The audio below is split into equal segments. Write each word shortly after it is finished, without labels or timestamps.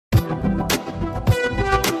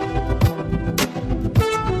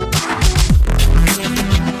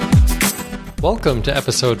Welcome to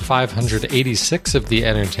episode 586 of the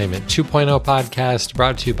Entertainment 2.0 podcast,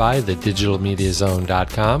 brought to you by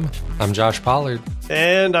thedigitalmediazone.com. I'm Josh Pollard.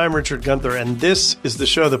 And I'm Richard Gunther, and this is the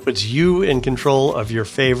show that puts you in control of your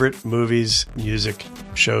favorite movies, music,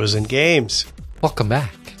 shows, and games. Welcome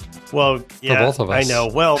back. Well, yeah, for both of us. I know.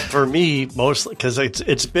 Well, for me, mostly, because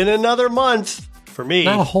it's been another month for me.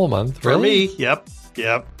 Not a whole month, for really? Me, yep.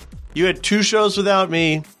 You had 2 shows without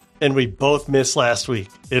me, and we both missed last week.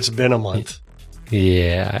 It's been a month.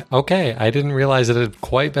 Yeah. Okay. I didn't realize it had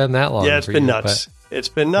quite been that long. Yeah, it's been nuts. It's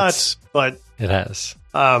been nuts, but it has.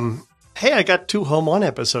 Hey, I got 2 Home On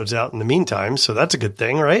episodes out in the meantime, so that's a good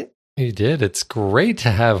thing, right? You did. It's great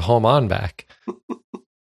to have Home On back.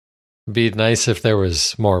 Be nice if there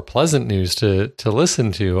was more pleasant news to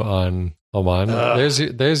listen to on Home On.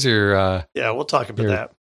 There's your yeah, we'll talk about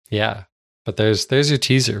that. Yeah. But there's your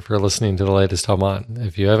teaser for listening to the latest Home On.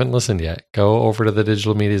 If you haven't listened yet, go over to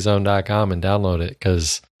thedigitalmediazone.com and download it,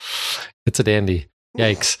 because it's a dandy.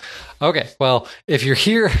 Yikes. Okay, well, if you're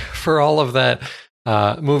here for all of that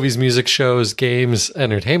movies, music, shows, games,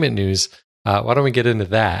 entertainment news, why don't we get into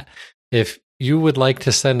that? If you would like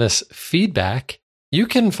to send us feedback, you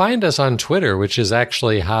can find us on Twitter, which is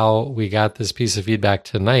actually how we got this piece of feedback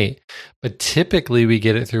tonight. But typically we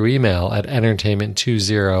get it through email at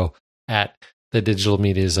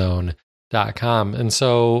entertainment20@thedigitalmediazone.com. And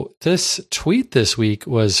so this tweet this week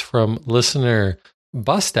was from listener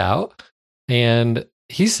Bust Out, and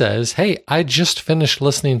he says, "Hey, I just finished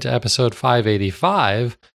listening to episode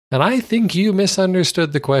 585, and I think you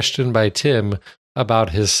misunderstood the question by Tim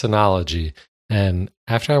about his Synology. And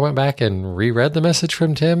after I went back and reread the message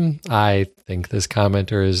from Tim, I think this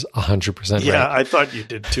commenter is 100% right." Yeah, I thought you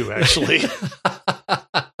did too, actually.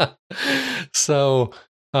 So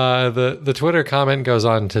the Twitter comment goes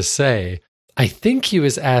on to say, "I think he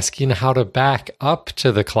was asking how to back up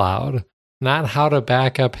to the cloud, not how to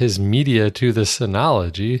back up his media to the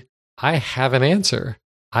Synology. I have an answer.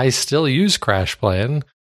 I still use CrashPlan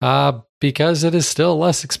because it is still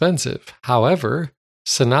less expensive. However,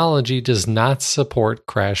 Synology does not support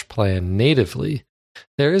CrashPlan natively.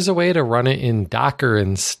 There is a way to run it in Docker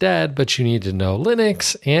instead, but you need to know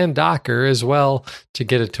Linux and Docker as well to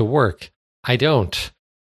get it to work. I don't.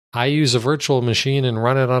 I use a virtual machine and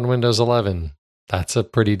run it on Windows 11. That's a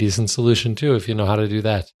pretty decent solution too, if you know how to do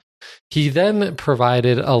that." He then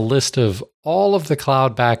provided a list of all of the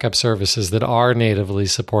cloud backup services that are natively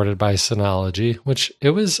supported by Synology, which it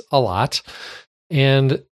was a lot,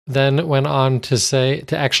 and then went on to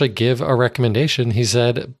actually give a recommendation. He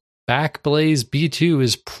said, Backblaze B2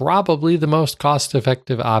 is probably the most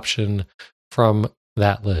cost-effective option from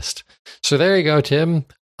that list. So there you go, Tim.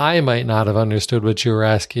 I might not have understood what you were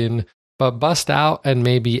asking, but Bust Out and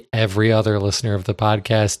maybe every other listener of the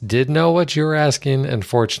podcast did know what you were asking, and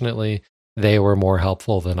fortunately, they were more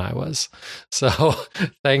helpful than I was. So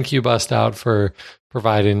thank you, Bust Out, for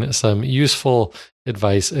providing some useful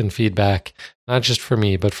advice and feedback, not just for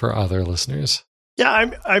me, but for other listeners. Yeah,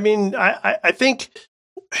 I think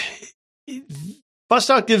Bust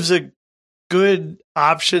Out gives a good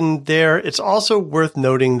option there. It's also worth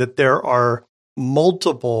noting that there are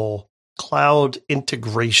multiple cloud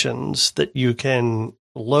integrations that you can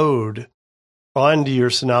load onto your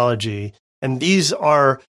Synology, and these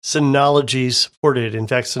are Synology supported. In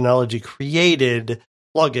fact, Synology created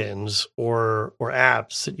plugins or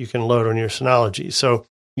apps that you can load on your Synology. So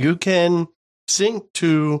you can sync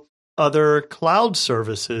to other cloud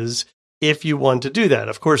services if you want to do that.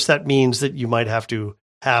 Of course, that means that you might have to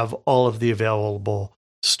have all of the available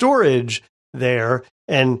storage there,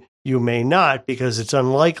 and you may not, because it's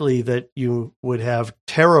unlikely that you would have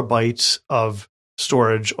terabytes of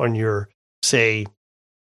storage on your, say,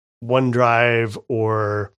 OneDrive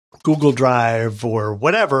or Google Drive or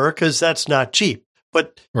whatever, because that's not cheap.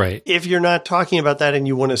 But right. If you're not talking about that and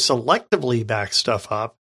you want to selectively back stuff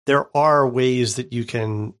up, there are ways that you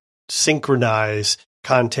can synchronize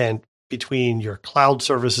content between your cloud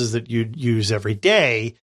services that you use every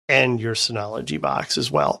day and your Synology box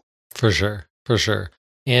as well. For sure.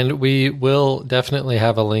 And we will definitely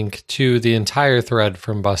have a link to the entire thread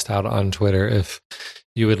from Bust Out on Twitter if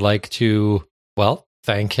you would like to, well,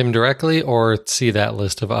 thank him directly or see that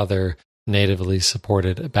list of other natively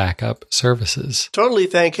supported backup services. Totally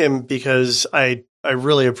thank him, because I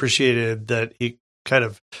really appreciated that he kind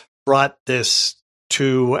of brought this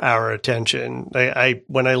to our attention.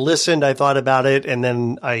 When I listened, I thought about it and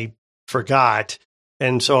then I forgot.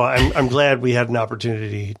 And so I'm glad we had an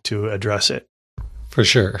opportunity to address it. For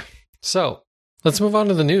sure. So let's move on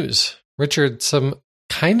to the news. Richard, some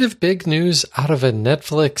kind of big news out of a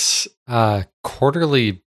Netflix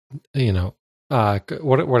quarterly,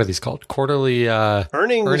 what are these called? Quarterly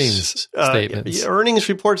earnings statements. Earnings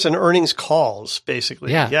reports and earnings calls,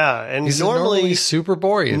 basically. Yeah. And these are normally super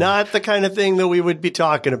boring. Not the kind of thing that we would be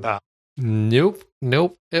talking about. Nope.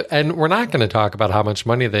 And we're not going to talk about how much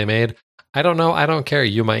money they made. I don't know. I don't care.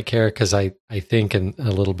 You might care because I think in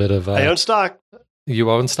a little bit of... I own stock.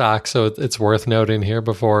 You own stock, so it's worth noting here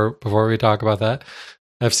before we talk about that.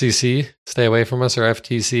 FCC, stay away from us, or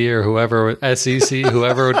FTC, or whoever, SEC,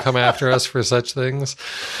 whoever would come after us for such things.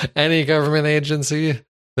 Any government agency,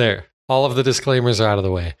 there. All of the disclaimers are out of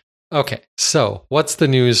the way. Okay, so what's the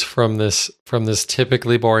news from this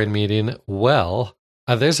typically boring meeting? Well,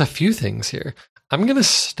 there's a few things here. I'm going to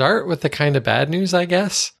start with the kind of bad news, I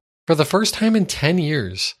guess. For the first time in 10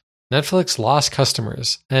 years, Netflix lost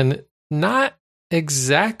customers, and not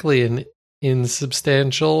exactly an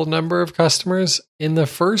insubstantial number of customers. In the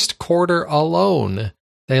first quarter alone,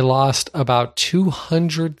 they lost about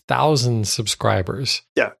 200,000 subscribers.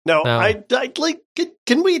 Yeah. Now, I like.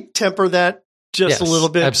 Can we temper that just a little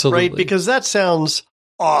bit? Absolutely. Right? Because that sounds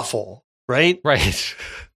awful, right? Right.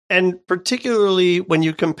 And particularly when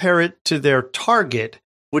you compare it to their target,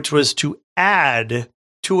 which was to add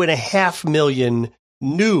 2.5 million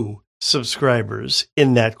new subscribers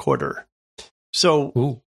in that quarter.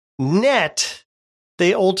 So net,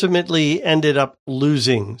 they ultimately ended up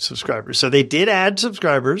losing subscribers. So they did add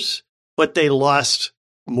subscribers, but they lost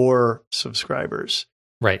more subscribers.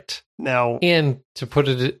 Right. Now, and to put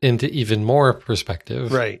it into even more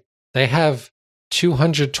perspective, right, they have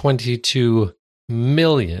 222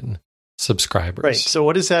 million subscribers. Right. So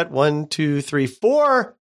what is that? 1, 2, 3,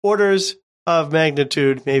 4 orders of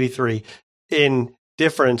magnitude, maybe 3 in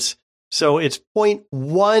difference. So it's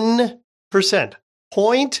 0.1%.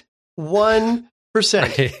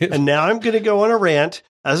 0.1%. Right. And now I'm going to go on a rant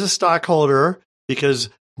as a stockholder because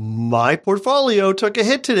my portfolio took a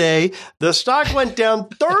hit today. The stock went down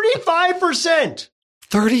 35%.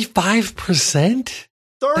 35%?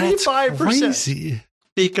 35%. Crazy.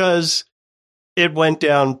 Because it went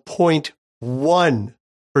down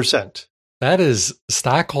 0.1%. That is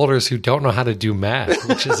stockholders who don't know how to do math,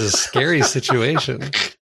 which is a scary situation.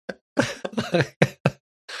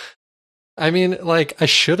 I mean, like, I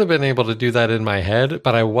should have been able to do that in my head,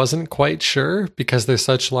 but I wasn't quite sure because they're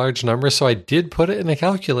such large numbers. So I did put it in a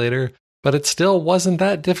calculator, but it still wasn't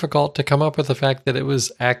that difficult to come up with the fact that it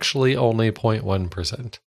was actually only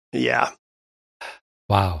 0.1%. Yeah.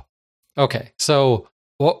 Wow. Okay. So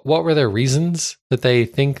what were their reasons that they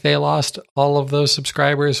think they lost all of those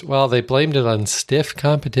subscribers? Well, they blamed it on stiff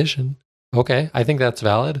competition. Okay. I think that's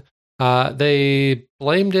valid. They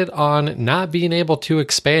blamed it on not being able to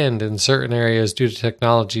expand in certain areas due to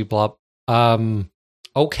technology.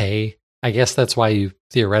 Okay. I guess that's why you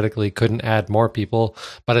theoretically couldn't add more people,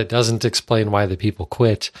 but it doesn't explain why the people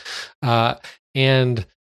quit. And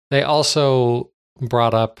they also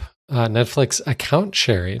brought up Netflix account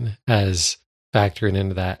sharing as factoring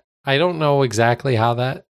into that. I don't know exactly how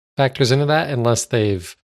that factors into that unless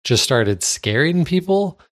they've just started scaring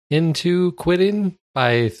people into quitting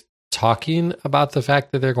by talking about the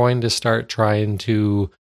fact that they're going to start trying to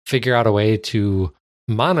figure out a way to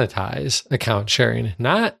monetize account sharing.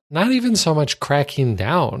 Not even so much cracking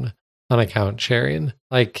down on account sharing.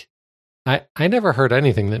 Like I never heard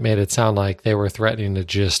anything that made it sound like they were threatening to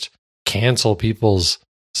just cancel people's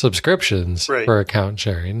subscriptions for account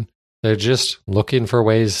sharing. They're just looking for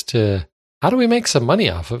ways to, how do we make some money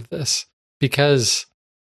off of this? Because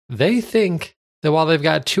they think that while they've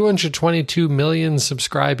got 222 million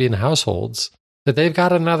subscribing households, that they've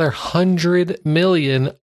got another 100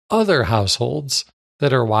 million other households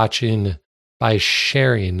that are watching by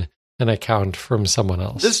sharing an account from someone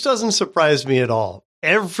else. This doesn't surprise me at all.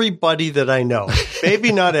 Everybody that I know,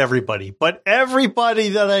 maybe not everybody, but everybody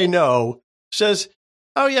that I know says,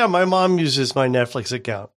 oh yeah, my mom uses my Netflix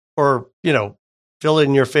account. Or, fill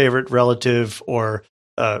in your favorite relative or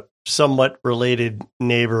somewhat related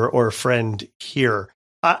neighbor or friend here.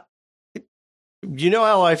 You know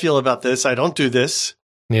how I feel about this. I don't do this.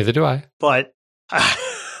 Neither do I. But,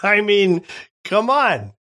 I mean, come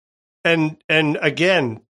on. And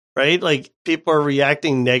again, right? Like people are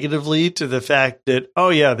reacting negatively to the fact that, oh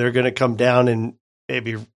yeah, they're going to come down and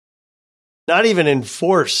maybe not even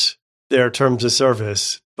enforce their terms of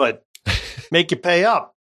service, but make you pay up.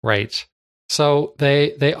 Right. So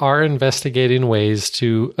they are investigating ways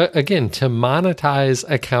to, again, to monetize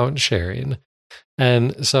account sharing.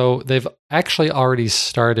 And so they've actually already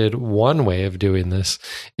started one way of doing this.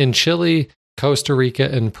 In Chile, Costa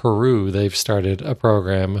Rica, and Peru, they've started a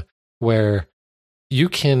program where you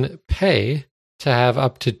can pay to have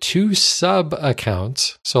up to 2 sub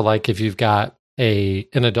accounts. So like if you've got an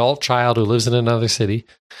adult child who lives in another city,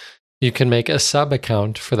 you can make a sub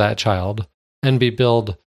account for that child and be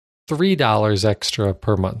billed $3 extra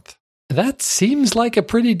per month. That seems like a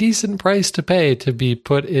pretty decent price to pay to be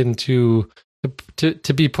put into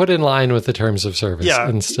to be put in line with the terms of service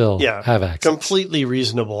and still have access. Completely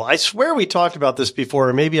reasonable. I swear we talked about this before,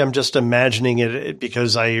 or maybe I'm just imagining it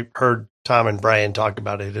because I heard Tom and Brian talk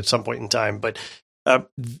about it at some point in time. But I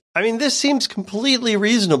mean, this seems completely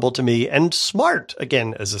reasonable to me and smart.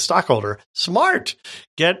 Again, as a stockholder, smart.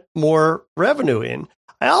 Get more revenue in.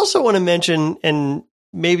 I also want to mention, and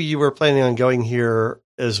maybe you were planning on going here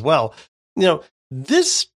as well,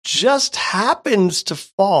 this just happens to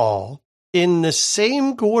fall in the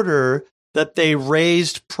same quarter that they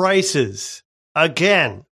raised prices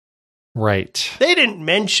again. Right. They didn't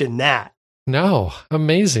mention that. No,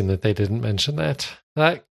 amazing that they didn't mention that.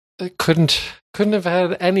 That couldn't have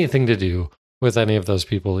had anything to do with any of those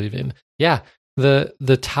people leaving. Yeah,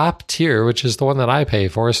 the top tier, which is the one that I pay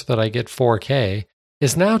for so that I get 4K,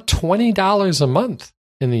 is now $20 a month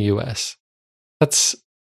in the US. It's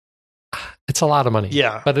a lot of money.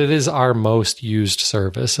 Yeah. But it is our most used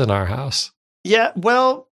service in our house. Yeah,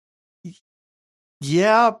 well,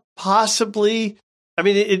 yeah, possibly. I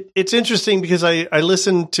mean, it's interesting because I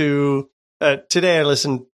listened to, today I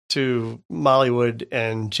listened to Mollywood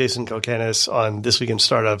and Jason Kokenis on This Week in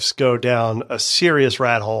Startups go down a serious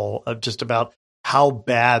rat hole of just about how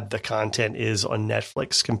bad the content is on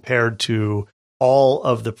Netflix compared to all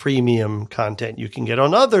of the premium content you can get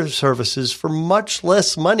on other services for much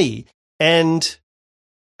less money. And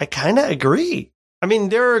I kind of agree. I mean,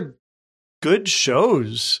 there are good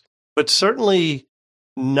shows, but certainly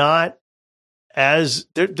not as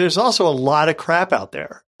there's also a lot of crap out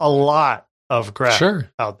there. A lot of crap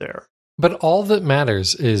out there. But all that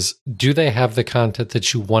matters is, do they have the content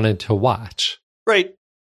that you wanted to watch? Right.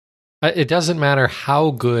 It doesn't matter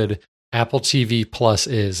how good Apple TV Plus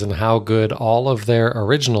is and how good all of their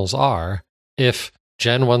originals are if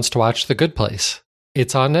Jen wants to watch The Good Place.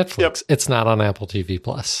 It's on Netflix. Yep. It's not on Apple TV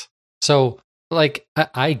Plus. So, like,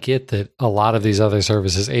 I get that a lot of these other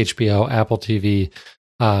services, HBO, Apple TV,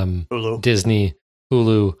 Hulu. Disney,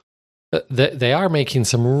 Hulu, they are making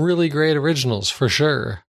some really great originals for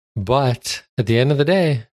sure. But at the end of the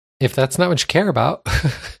day, if that's not what you care about,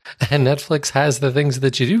 and Netflix has the things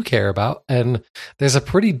that you do care about, and there's a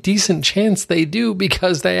pretty decent chance they do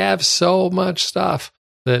because they have so much stuff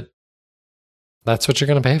that's what you're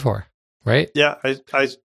going to pay for. Right? Yeah, I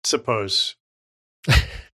suppose.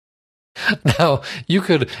 Now, you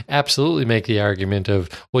could absolutely make the argument of,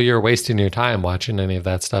 well, you're wasting your time watching any of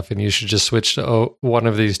that stuff, and you should just switch to one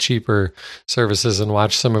of these cheaper services and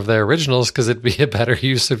watch some of their originals because it'd be a better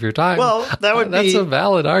use of your time. Well, that's a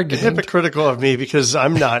valid argument. Hypocritical of me because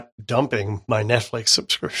I'm not dumping my Netflix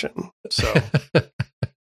subscription. So,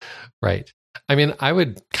 right. I mean, I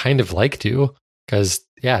would kind of like to. Because,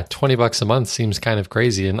 yeah, $20 a month seems kind of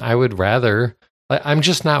crazy. And I would rather, I'm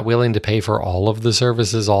just not willing to pay for all of the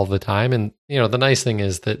services all the time. And, the nice thing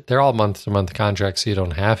is that they're all month-to-month contracts, so you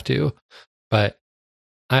don't have to. But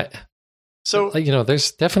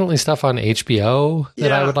there's definitely stuff on HBO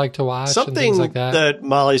that I would like to watch. Something and things like that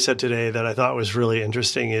Molly said today that I thought was really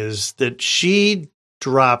interesting is that she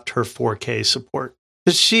dropped her 4K support.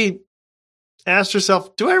 Because she asked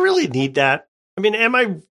herself, do I really need that? I mean, am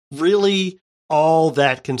I really all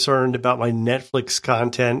that concerned about my Netflix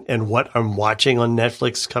content and what I'm watching on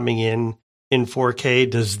Netflix coming in 4K?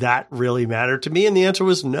 Does that really matter to me? And the answer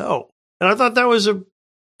was no. And I thought that was a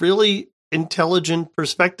really intelligent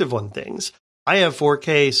perspective on things. I have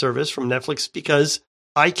 4K service from Netflix because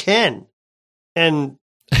I can. And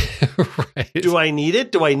right. Do I need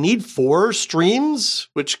it? Do I need 4 streams,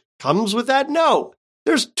 which comes with that? No.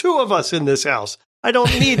 There's 2 of us in this house. I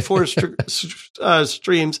don't need 4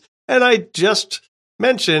 streams. And I just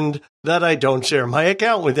mentioned that I don't share my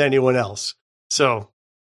account with anyone else. So,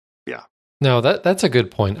 yeah. No, that's a good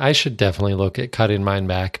point. I should definitely look at cutting mine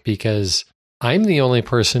back because I'm the only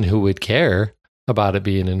person who would care about it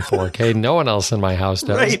being in 4K. No one else in my house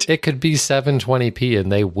does. Right. It could be 720p and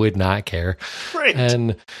they would not care. Right.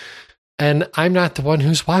 And I'm not the one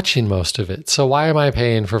who's watching most of it. So why am I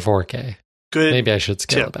paying for 4K? Good. Maybe I should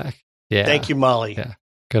scale it back. Yeah. Thank you, Molly. Yeah.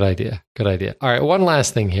 Good idea. All right, one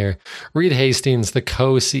last thing here. Reed Hastings, the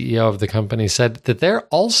co-CEO of the company, said that they're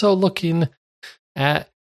also looking at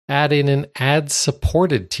adding an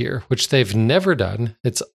ad-supported tier, which they've never done.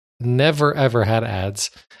 It's never, ever had ads.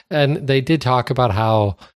 And they did talk about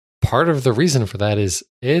how part of the reason for that is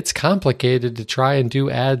it's complicated to try and do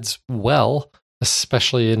ads well,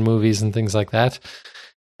 especially in movies and things like that.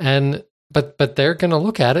 But they're going to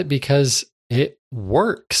look at it because it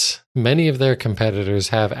works. many of their competitors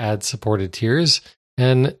have ad-supported tiers,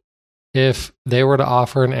 and if they were to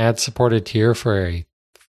offer an ad-supported tier for a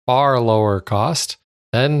far lower cost,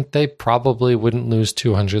 then they probably wouldn't lose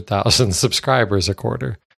 200,000 subscribers a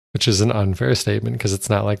quarter, which is an unfair statement because it's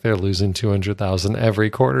not like they're losing 200,000 every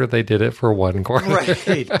quarter. They did it for one quarter.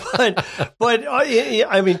 Right. But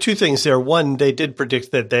I mean, two things there. One, they did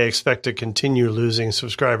predict that they expect to continue losing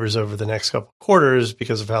subscribers over the next couple of quarters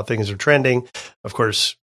because of how things are trending. Of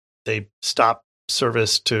course, they stopped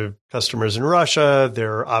service to customers in Russia.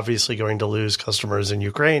 They're obviously going to lose customers in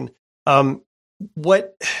Ukraine.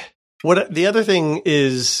 What the other thing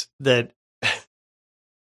is that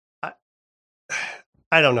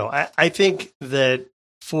I don't know. I think that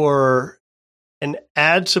for an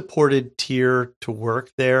ad-supported tier to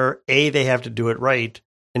work there, A, they have to do it right,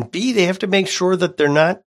 and B, they have to make sure that they're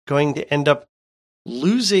not going to end up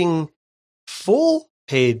losing full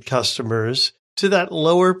paid customers to that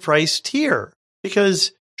lower price tier.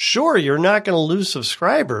 Because sure, you're not going to lose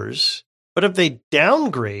subscribers, but if they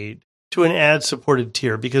downgrade to an ad-supported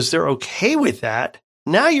tier because they're okay with that,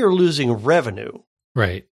 now you're losing revenue.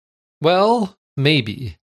 Right. Well,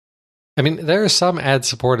 maybe. I mean, there are some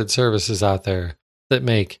ad-supported services out there that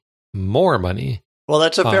make more money. Well,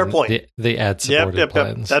 that's a fair point. The ad-supported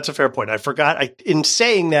plans. That's a fair point. I forgot. In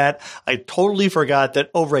saying that, I totally forgot that,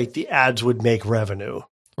 oh, right, the ads would make revenue.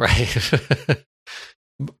 Right.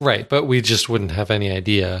 Right, but we just wouldn't have any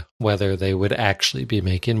idea whether they would actually be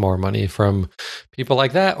making more money from people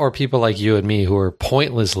like that or people like you and me who are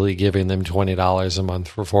pointlessly giving them $20 a month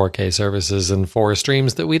for 4K services and 4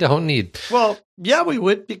 streams that we don't need. Well, yeah, we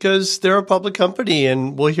would because they're a public company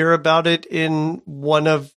and we'll hear about it in one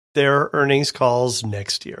of their earnings calls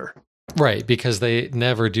next year. Right, because they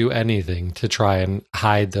never do anything to try and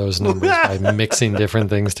hide those numbers by mixing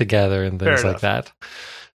different things together and things like that.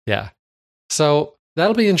 Yeah. So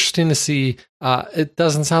that'll be interesting to see. It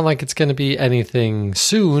doesn't sound like it's going to be anything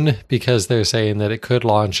soon because they're saying that it could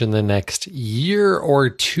launch in the next year or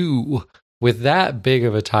two. With that big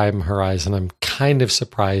of a time horizon, I'm kind of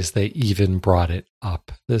surprised they even brought it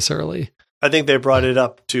up this early. I think they brought it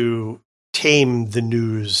up to tame the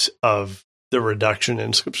news of the reduction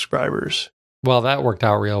in subscribers. Well, that worked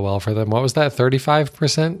out real well for them. What was that,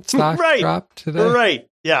 35% stock drop today? Right,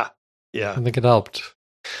 yeah. I think it helped.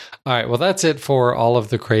 All right, well, that's it for all of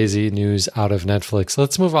the crazy news out of Netflix.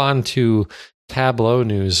 Let's move on to Tableau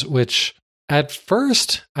news, which at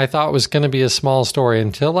first I thought was going to be a small story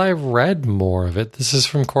until I read more of it. This is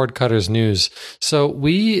from Cord Cutters News. So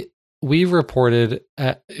we reported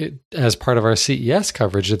as part of our CES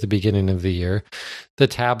coverage at the beginning of the year, the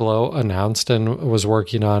Tableau announced and was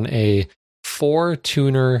working on a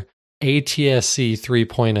 4-tuner ATSC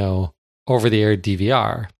 3.0 over-the-air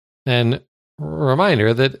DVR. And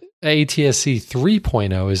reminder that ATSC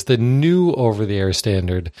 3.0 is the new over-the-air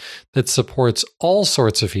standard that supports all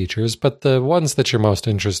sorts of features, but the ones that you're most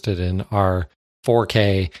interested in are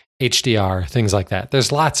 4K, HDR, things like that.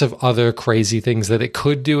 There's lots of other crazy things that it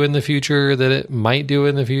could do in the future, that it might do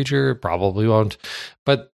in the future, probably won't,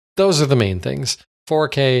 but those are the main things.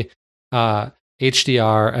 4K,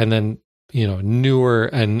 HDR, and then, newer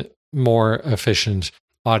and more efficient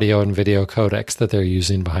audio and video codecs that they're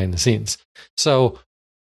using behind the scenes. So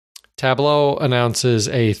Tableau announces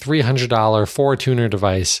a $300 4-tuner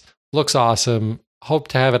device. Looks awesome. Hope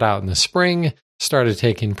to have it out in the spring. Started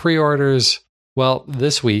taking pre-orders. Well,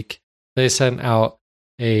 this week they sent out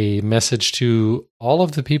a message to all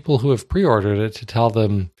of the people who have pre-ordered it to tell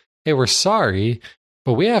them, hey, we're sorry,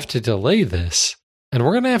 but we have to delay this. And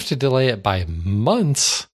we're going to have to delay it by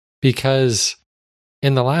months because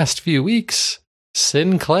in the last few weeks,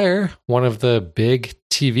 Sinclair, one of the big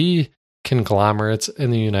TV conglomerates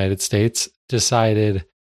in the United States, decided,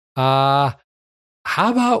 how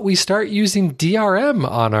about we start using DRM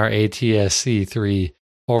on our ATSC 3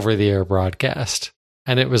 over-the-air broadcast?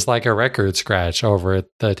 And it was like a record scratch over at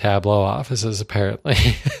the Tableau offices, apparently.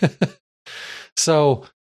 So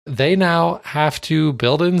they now have to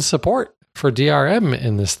build in support for DRM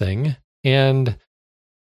in this thing. And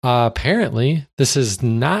apparently, this is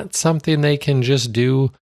not something they can just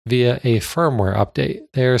do via a firmware update.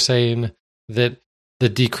 They're saying that the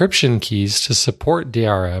decryption keys to support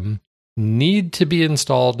DRM need to be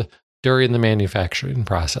installed during the manufacturing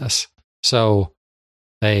process. So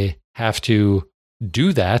they have to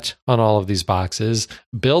do that on all of these boxes,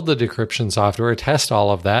 build the decryption software, test all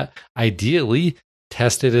of that, ideally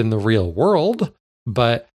test it in the real world,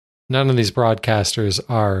 but none of these broadcasters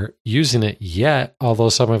are using it yet, although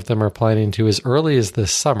some of them are planning to as early as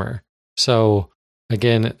this summer. So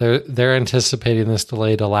again, they're anticipating this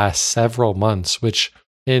delay to last several months, which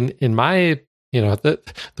in my the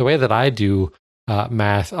way that I do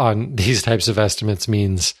math on these types of estimates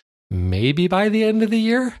means maybe by the end of the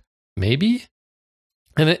year, maybe.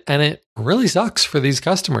 And it really sucks for these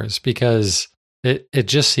customers because it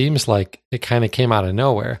just seems like it kind of came out of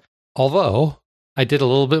nowhere. Although I did a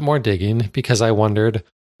little bit more digging because I wondered,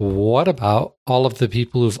 what about all of the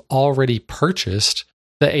people who've already purchased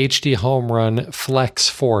the HD Home Run Flex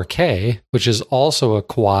 4K, which is also a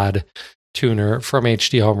quad tuner from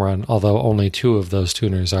HD Home Run, although only 2 of those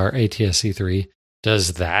tuners are ATSC 3.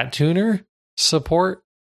 Does that tuner support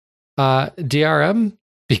DRM?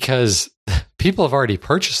 Because people have already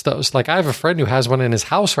purchased those. Like I have a friend who has one in his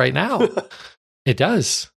house right now. It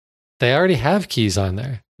does. They already have keys on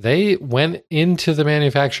there. They went into the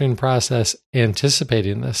manufacturing process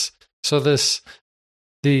anticipating this. So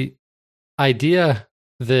the idea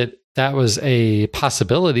that was a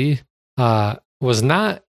possibility was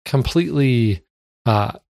not completely,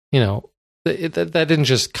 that didn't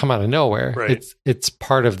just come out of nowhere. Right. It's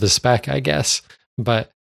part of the spec, I guess.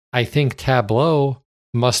 But I think Tableau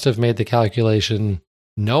must have made the calculation.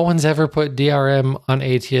 No one's ever put DRM on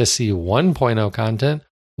ATSC 1.0 content.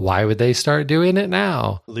 Why would they start doing it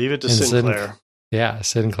now? Leave it to Sinclair.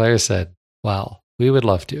 Sinclair said, well, we would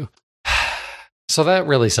love to. So that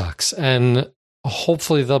really sucks. And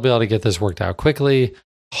hopefully they'll be able to get this worked out quickly.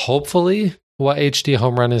 Hopefully what HD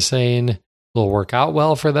Home Run is saying will work out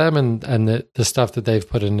well for them, and the stuff that they've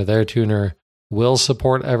put into their tuner will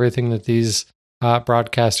support everything that these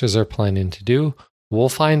broadcasters are planning to do. We'll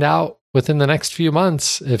find out within the next few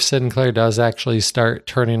months if Sinclair does actually start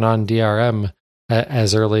turning on DRM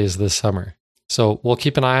as early as this summer. So we'll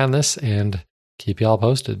keep an eye on this and keep y'all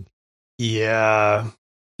posted. Yeah.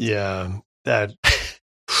 That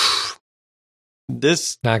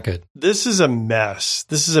this not good. This is a mess.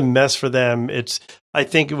 This is a mess for them. I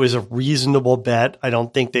think it was a reasonable bet. I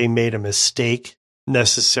don't think they made a mistake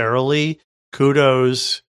necessarily.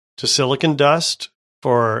 Kudos to Silicon Dust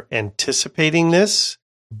for anticipating this,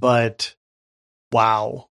 but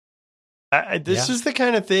wow. This is the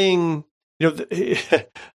kind of thing,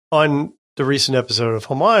 on the recent episode of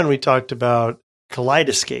Home On, we talked about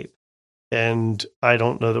Kaleidoscape. And I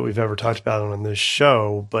don't know that we've ever talked about it on this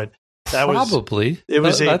show, but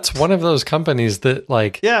that's one of those companies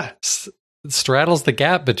that straddles the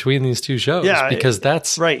gap between these two shows because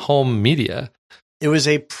that's home media. It was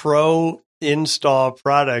a pro install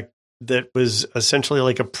product that was essentially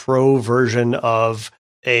like a pro version of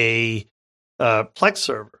a Plex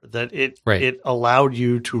server, that it allowed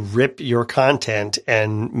you to rip your content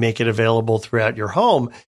and make it available throughout your home.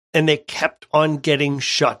 And they kept on getting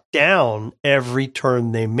shut down every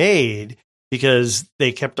turn they made because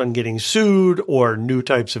they kept on getting sued or new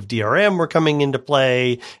types of DRM were coming into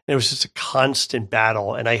play. And it was just a constant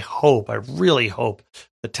battle. And I really hope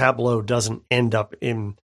that Tableau doesn't end up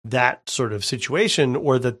in that sort of situation,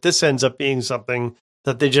 or that this ends up being something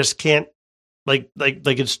that they just can't, like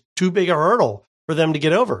it's too big a hurdle for them to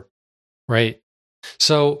get over. Right.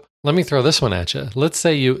 So let me throw this one at you. Let's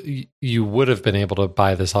say you would have been able to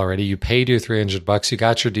buy this already. You paid your $300, you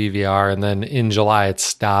got your DVR, and then in July it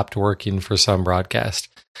stopped working for some broadcast.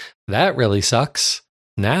 That really sucks.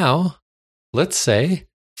 Now, let's say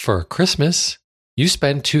for Christmas, you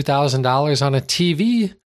spend $2,000 on a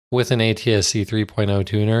TV with an ATSC 3.0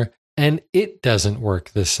 tuner, and it doesn't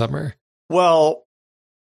work this summer. Well,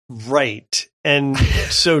 right. And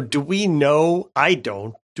so do we know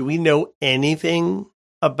anything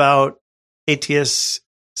about ATSC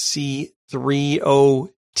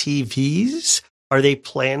 3.0 TVs? Are they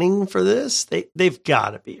planning for this? They've got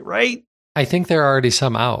to be, right? I think there are already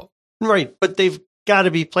some out. Right, but they've got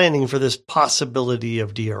to be planning for this possibility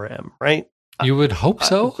of DRM, right? You would hope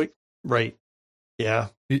so. Right. Yeah.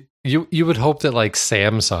 You would hope that like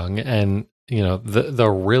Samsung and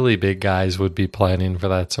the really big guys would be planning for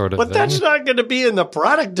that sort of thing. But that's not going to be in the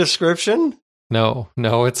product description. No,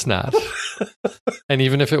 it's not. And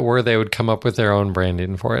even if it were, they would come up with their own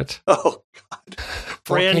branding for it. Oh, God.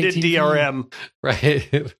 Branded DRM. Right.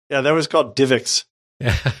 Yeah, that was called DivX.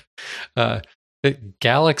 Yeah.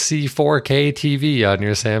 Galaxy 4K TV on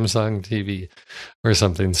your Samsung TV or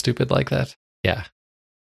something stupid like that. Yeah.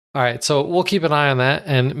 All right, so we'll keep an eye on that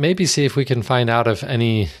and maybe see if we can find out if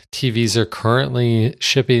any TVs are currently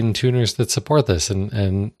shipping tuners that support this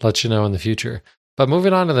and let you know in the future. But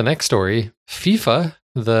moving on to the next story, FIFA,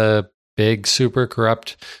 the big, super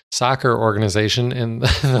corrupt soccer organization in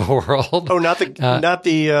the world. Oh, not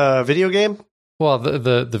the video game? Well,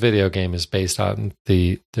 the video game is based on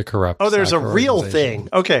the corrupt. Oh, there's a real thing.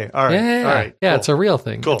 Okay, all right. Yeah, all right. Yeah, cool. It's a real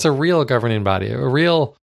thing. Cool. It's a real governing body, a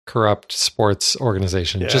real corrupt sports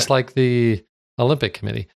organization, just like the Olympic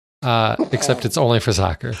Committee. except it's only for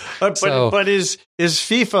soccer. But is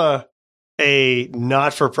FIFA a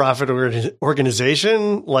not-for-profit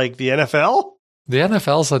organization like the NFL? The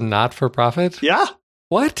NFL's a not-for-profit? Yeah.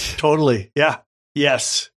 What? Totally. Yeah.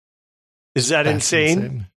 Yes. Is that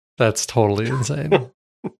insane? That's totally insane.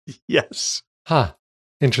 Yes. Huh.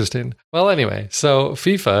 Interesting. Well, anyway, so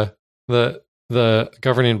FIFA, the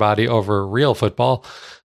governing body over real football,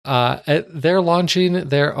 they're launching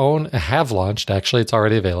their own, have launched, actually, it's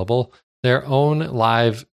already available, their own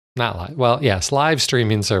live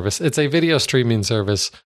streaming service. It's a video streaming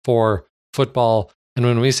service for football. And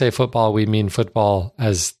when we say football, we mean football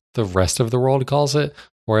as the rest of the world calls it,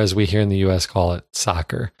 or as we here in the US call it,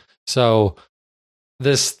 soccer. So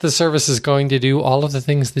the service is going to do all of the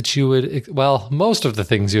things that most of the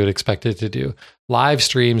things you would expect it to do. Live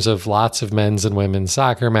streams of lots of men's and women's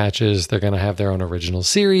soccer matches. They're going to have their own original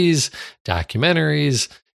series, documentaries.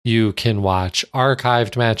 You can watch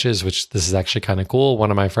archived matches, which this is actually kind of cool. One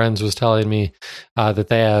of my friends was telling me that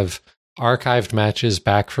they have archived matches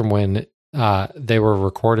back from when they were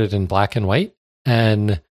recorded in black and white,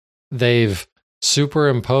 and they've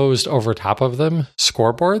superimposed over top of them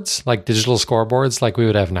scoreboards, like digital scoreboards like we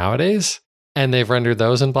would have nowadays. And they've rendered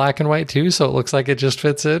those in black and white too, so it looks like it just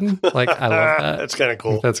fits in. Like, I love that. That's kind of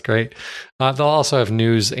cool. That's great. They'll also have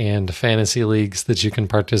news and fantasy leagues that you can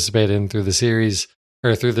participate in through the series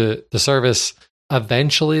or through the service.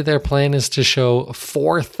 Eventually, their plan is to show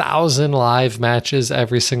 4,000 live matches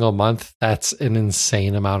every single month. That's an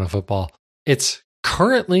insane amount of football. It's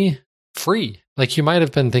currently free. Like, you might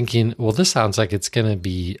have been thinking, well, this sounds like it's going to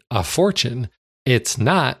be a fortune. It's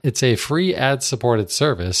not. It's a free ad-supported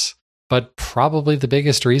service. But probably the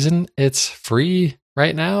biggest reason it's free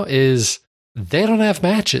right now is they don't have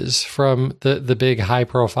matches from the big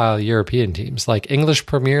high-profile European teams. Like English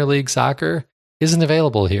Premier League soccer isn't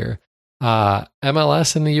available here.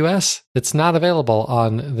 MLS in the US, it's not available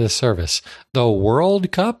on this service. The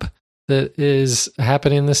World Cup that is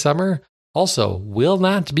happening this summer also will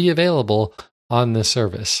not be available on this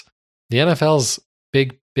service. The NFL's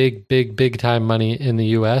big time money in the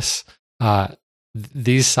US,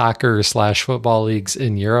 these soccer / football leagues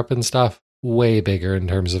in Europe and stuff, way bigger in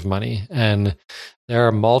terms of money. And there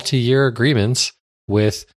are multi-year agreements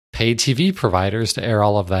with pay TV providers to air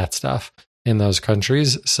all of that stuff in those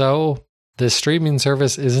countries. So the streaming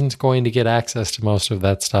service isn't going to get access to most of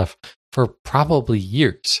that stuff for probably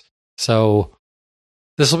years. So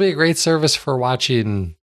this will be a great service for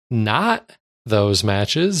watching not those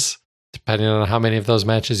matches, depending on how many of those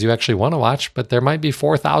matches you actually want to watch, but there might be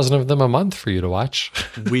 4,000 of them a month for you to watch.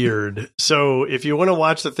 Weird. So if you want to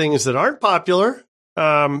watch the things that aren't popular,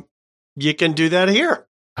 you can do that here.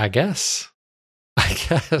 I guess.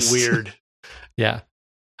 Weird. Yeah.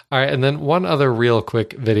 All right. And then one other real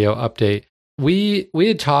quick video update. We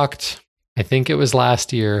had talked, I think it was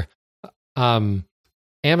last year,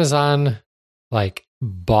 Amazon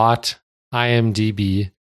bought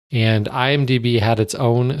IMDb, and IMDb had its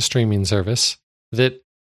own streaming service that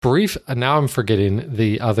now I'm forgetting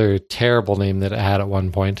the other terrible name that it had at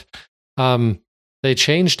one point. They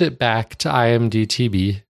changed it back to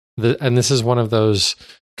IMDb, and this is one of those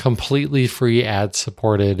completely free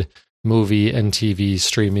ad-supported movie and TV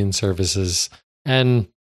streaming services. And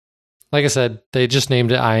like I said, they just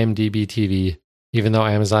named it IMDb TV, even though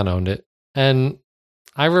Amazon owned it. And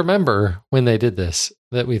I remember when they did this,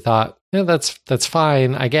 that we thought, yeah, that's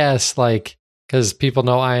fine, I guess, because people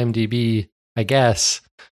know IMDb, I guess,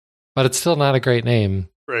 but it's still not a great name.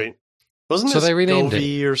 Right. Wasn't this they renamed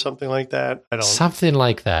Govee or something like that? Something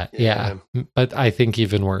like that, yeah. But I think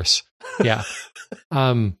even worse. Yeah.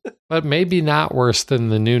 But maybe not worse than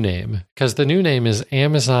the new name, because the new name is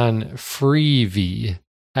Amazon Freevee,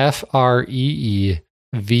 FreeVee.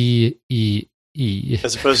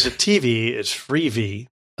 As opposed to TV, it's Freevee.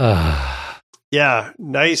 Yeah,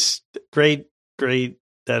 nice, great.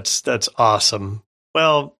 That's awesome.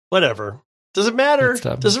 Well, whatever. Does it matter?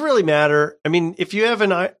 Does it really matter? I mean, if you have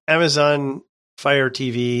an Amazon Fire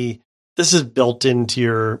TV, this is built into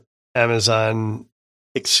your Amazon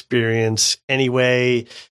experience anyway.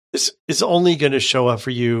 This is only going to show up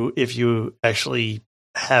for you if you actually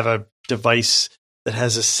have a device that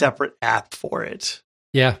has a separate app for it.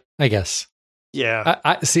 Yeah, I guess. Yeah.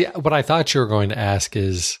 I see. What I thought you were going to ask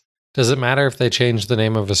is, does it matter if they change the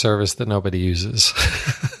name of a service that nobody uses?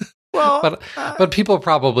 Well, but people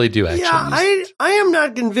probably do actually. Yeah, I am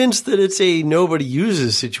not convinced that it's a nobody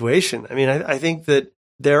uses situation. I mean, I think that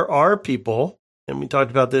there are people, and we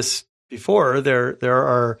talked about this before, there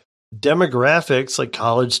are demographics like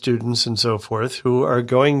college students and so forth who are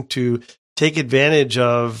going to take advantage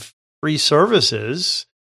of free services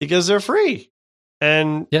because they're free.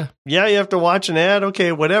 And yeah, you have to watch an ad.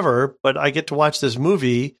 Okay, whatever. But I get to watch this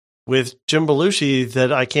movie with Jim Belushi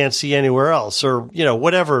that I can't see anywhere else, or,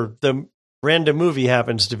 whatever the random movie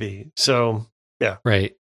happens to be. So, yeah.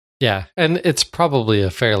 Right. Yeah. And it's probably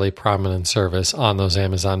a fairly prominent service on those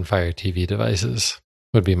Amazon Fire TV devices,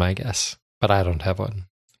 would be my guess. But I don't have one.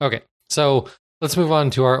 Okay. So let's move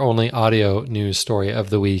on to our only audio news story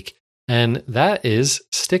of the week. And that is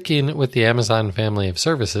sticking with the Amazon family of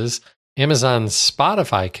services. Amazon's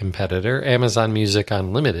Spotify competitor, Amazon Music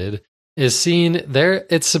Unlimited, is seeing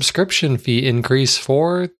its subscription fee increase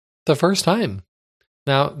for the first time.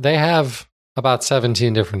 Now, they have about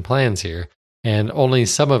 17 different plans here, and only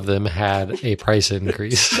some of them had a price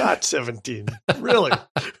increase. Not 17. Really?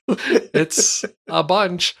 It's a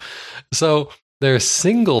bunch. So their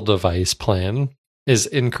single device plan is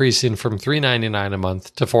increasing from $3.99 a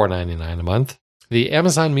month to $4.99 a month. The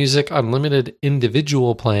Amazon Music Unlimited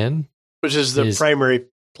individual plan, which is the primary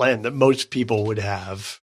plan that most people would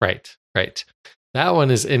have. Right. That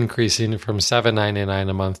one is increasing from $7.99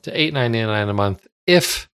 a month to $8.99 a month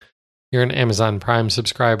if you're an Amazon Prime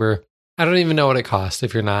subscriber. I don't even know what it costs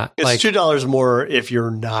if you're not. It's $2 more if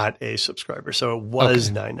you're not a subscriber. So it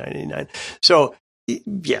was $9.99. So,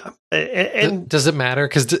 yeah. And does it matter?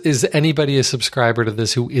 Because is anybody a subscriber to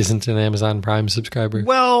this who isn't an Amazon Prime subscriber?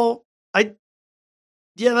 Well,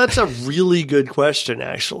 that's a really good question,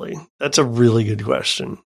 actually. That's a really good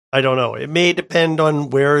question. I don't know. It may depend on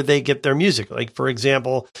where they get their music. Like, for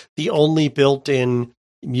example, the only built-in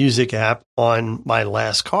music app on my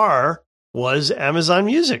last car was Amazon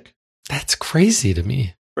Music. That's crazy to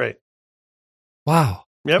me. Right. Wow.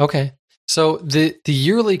 Yep. Okay. So the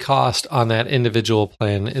yearly cost on that individual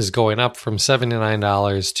plan is going up from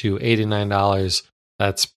 $79 to $89.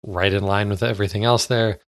 That's right in line with everything else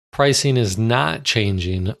there. Pricing is not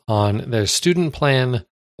changing on their student plan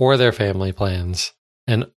or their family plans.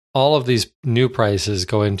 And all of these new prices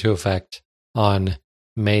go into effect on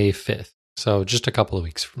May 5th. So just a couple of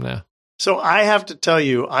weeks from now. So I have to tell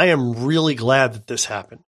you, I am really glad that this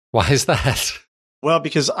happened. Why is that? Well,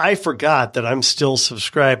 because I forgot that I'm still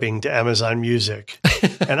subscribing to Amazon Music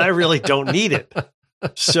and I really don't need it.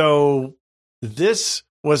 So this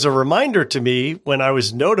was a reminder to me when I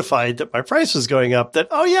was notified that my price was going up that,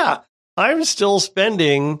 oh yeah, I'm still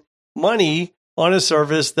spending money on a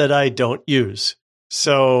service that I don't use.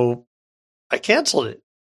 So I canceled it.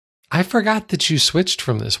 I forgot that you switched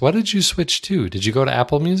from this. What did you switch to? Did you go to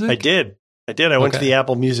Apple Music? I did. I went to the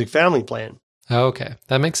Apple Music family plan. Okay.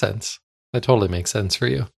 That makes sense. That totally makes sense for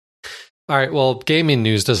you. All right. Well, gaming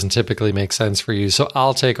news doesn't typically make sense for you, so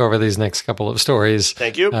I'll take over these next couple of stories.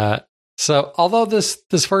 Thank you. So although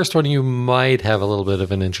this first one you might have a little bit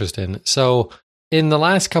of an interest in. So in the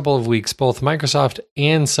last couple of weeks, both Microsoft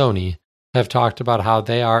and Sony have talked about how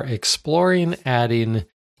they are exploring adding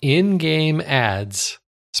in-game ads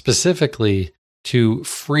specifically to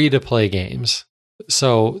free-to-play games.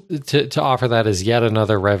 So to offer that as yet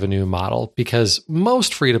another revenue model, because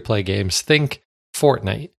most free-to-play games, think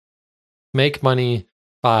Fortnite, make money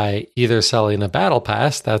by either selling a battle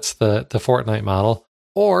pass, that's the Fortnite model,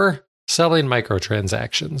 or selling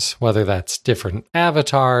microtransactions, whether that's different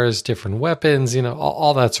avatars, different weapons,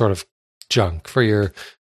 all that sort of junk for your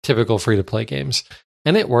typical free-to-play games.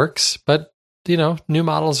 And it works, but, new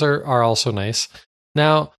models are also nice.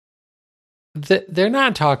 Now, they're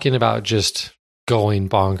not talking about just going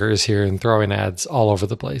bonkers here and throwing ads all over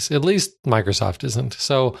the place. At least Microsoft isn't.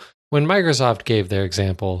 So when Microsoft gave their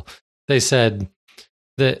example, they said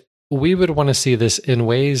that we would want to see this in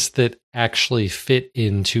ways that actually fit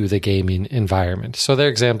into the gaming environment. So their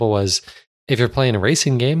example was, if you're playing a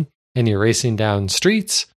racing game and you're racing down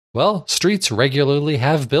streets, well, streets regularly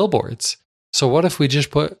have billboards. So what if we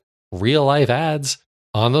just put real life ads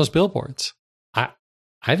on those billboards?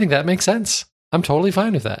 I think that makes sense. I'm totally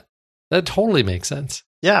fine with that. That totally makes sense.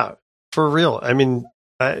 Yeah, for real. I mean,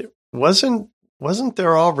 wasn't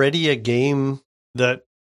there already a game that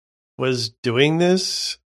was doing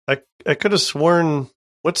this? I could have sworn.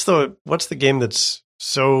 What's the game that's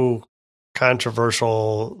so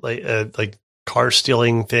controversial, like car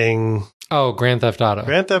stealing thing? Oh, Grand Theft Auto.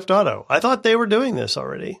 Grand Theft Auto. I thought they were doing this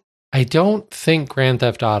already. I don't think Grand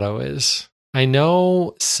Theft Auto is. I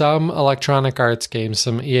know some Electronic Arts games,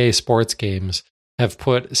 some EA Sports games, have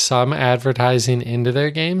put some advertising into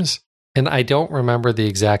their games, and I don't remember the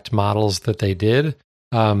exact models that they did.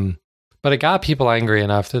 But it got people angry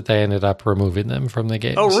enough that they ended up removing them from the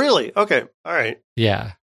games. Oh, really? Okay. All right.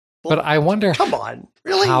 Yeah. Well, but I wonder come on,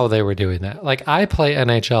 really? How they were doing that. Like, I play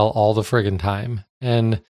NHL all the friggin' time,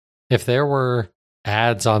 and if there were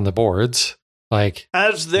ads on the boards, Like,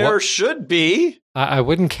 as there should be. I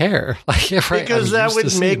wouldn't care. Like, because that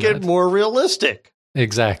would make it more realistic.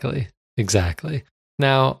 Exactly.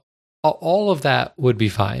 Now, all of that would be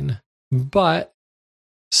fine. But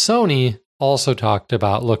Sony also talked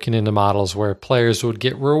about looking into models where players would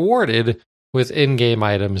get rewarded with in-game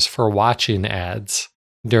items for watching ads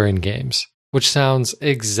during games, which sounds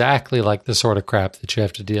exactly like the sort of crap that you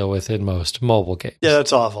have to deal with in most mobile games. Yeah,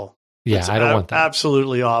 that's awful. Yeah, that's I don't want that.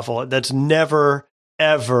 Absolutely awful. That's never,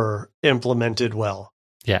 ever implemented well.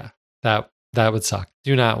 Yeah, that would suck.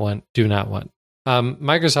 Do not want.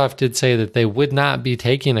 Microsoft did say that they would not be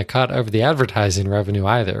taking a cut of the advertising revenue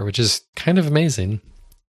either, which is kind of amazing.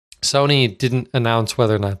 Sony didn't announce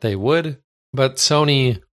whether or not they would, but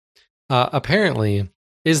Sony apparently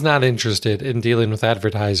is not interested in dealing with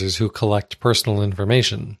advertisers who collect personal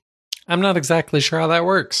information. I'm not exactly sure how that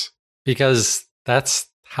works, because that's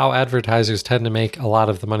how advertisers tend to make a lot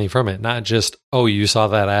of the money from it. Not just, oh, you saw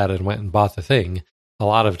that ad and went and bought the thing. A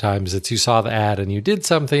lot of times it's you saw the ad and you did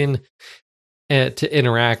something to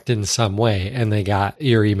interact in some way, and they got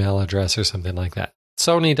your email address or something like that.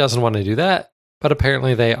 Sony doesn't want to do that, but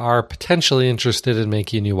apparently they are potentially interested in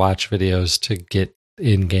making you watch videos to get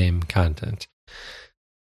in-game content.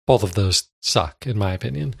 Both of those suck, in my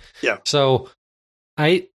opinion. Yeah. So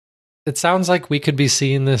it sounds like we could be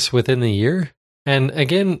seeing this within the year. And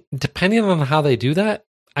again, depending on how they do that,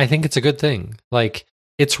 I think it's a good thing. Like,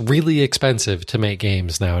 it's really expensive to make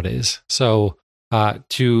games nowadays. So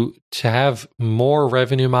to have more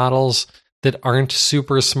revenue models that aren't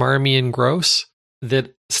super smarmy and gross,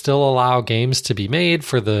 that still allow games to be made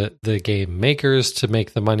for the game makers to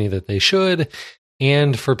make the money that they should,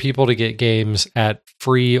 and for people to get games at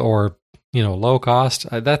free or, low cost,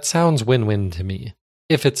 that sounds win-win to me,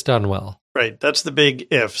 if it's done well. Right. That's the big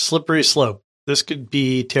if. Slippery slope. This could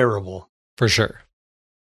be terrible. For sure.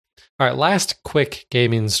 All right, last quick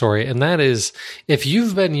gaming story, and that is, if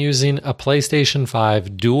you've been using a PlayStation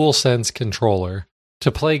 5 DualSense controller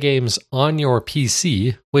to play games on your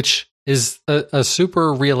PC, which is a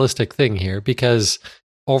super realistic thing here, because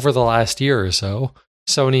over the last year or so,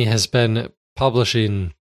 Sony has been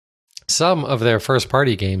publishing some of their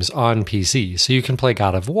first-party games on PC. So you can play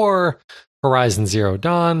God of War, Horizon Zero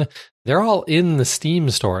Dawn. They're all in the Steam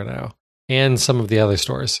store now, and some of the other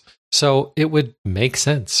stores. So it would make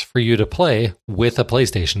sense for you to play with a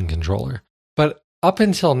PlayStation controller. But up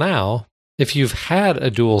until now, if you've had a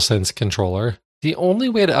DualSense controller, the only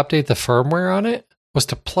way to update the firmware on it was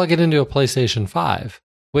to plug it into a PlayStation 5,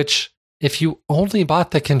 which, if you only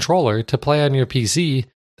bought the controller to play on your PC,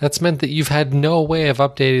 that's meant that you've had no way of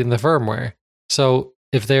updating the firmware. So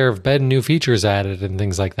if there have been new features added and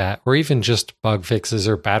things like that, or even just bug fixes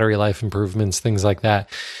or battery life improvements, things like that,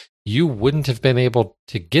 you wouldn't have been able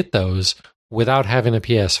to get those without having a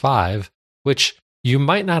PS5, which you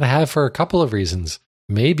might not have for a couple of reasons.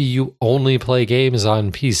 Maybe you only play games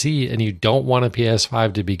on PC and you don't want a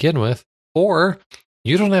PS5 to begin with, or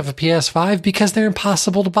you don't have a PS5 because they're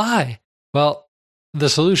impossible to buy. Well, the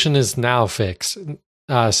solution is now fixed.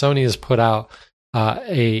 Sony has put out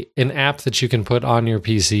an app that you can put on your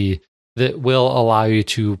PC that will allow you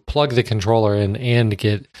to plug the controller in and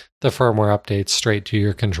get the firmware updates straight to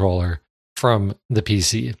your controller from the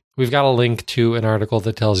PC. We've got a link to an article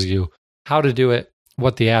that tells you how to do it,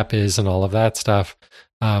 what the app is, and all of that stuff.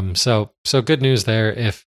 So good news there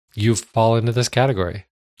if you fall into this category.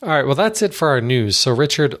 All right, well, that's it for our news. So,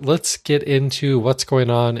 Richard, let's get into what's going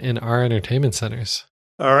on in our entertainment centers.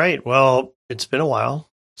 All right. Well, it's been a while.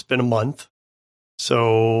 It's been a month.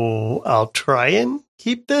 So I'll try and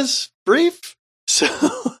keep this brief. So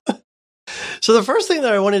the first thing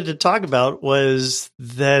that I wanted to talk about was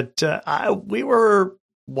that we were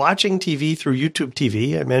watching TV through YouTube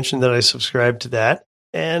TV. I mentioned that I subscribed to that.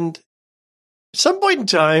 And at some point in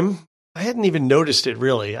time, I hadn't even noticed it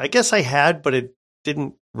really. I guess I had, but it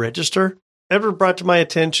didn't register. Ever brought to my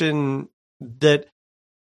attention that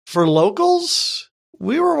for locals,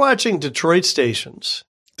 we were watching Detroit stations.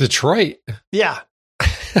 Detroit? Yeah.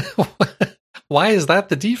 Why is that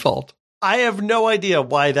the default? I have no idea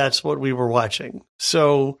why that's what we were watching.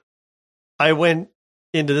 So I went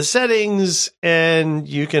into the settings and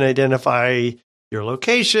you can identify your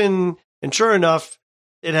location. And sure enough,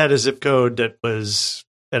 it had a zip code that was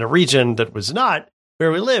in a region that was not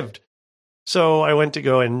where we lived. So I went to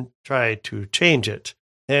go and try to change it.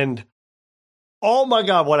 And oh my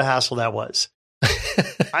God, what a hassle that was.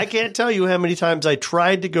 I can't tell you how many times I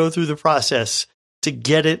tried to go through the process to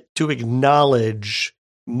get it to acknowledge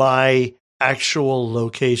my actual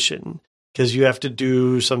location, because you have to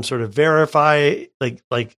do some sort of verify,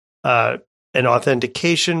 like an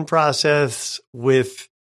authentication process with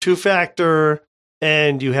two-factor,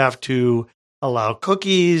 and you have to allow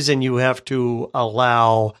cookies, and you have to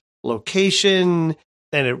allow location,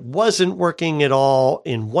 and it wasn't working at all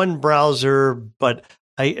in one browser. But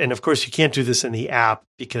and of course you can't do this in the app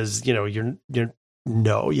because you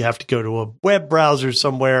have to go to a web browser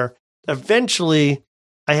somewhere. Eventually,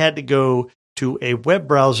 I had to go to a web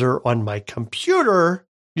browser on my computer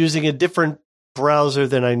using a different browser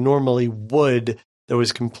than I normally would that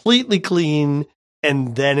was completely clean,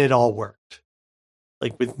 and then it all worked.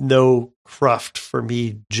 Like with no cruft for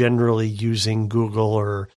me generally using Google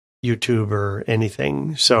or YouTube or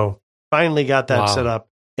anything. So finally got that set up.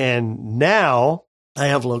 And now I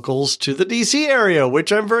have locals to the DC area,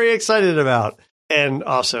 which I'm very excited about. And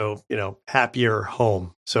also, happier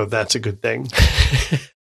home. So that's a good thing.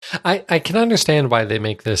 I can understand why they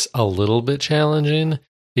make this a little bit challenging,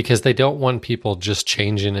 because they don't want people just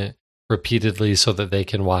changing it repeatedly so that they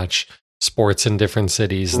can watch sports in different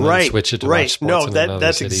cities and then switch it to watch sports in another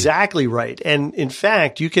that's city. Exactly right. And in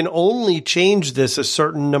fact, you can only change this a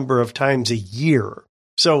certain number of times a year.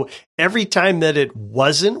 So every time that it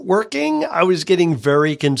wasn't working, I was getting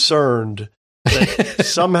very concerned that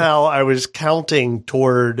somehow I was counting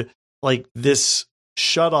toward like this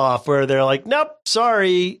shut off where they're like, nope,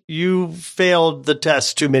 sorry, you failed the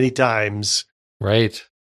test too many times. Right.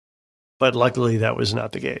 But luckily that was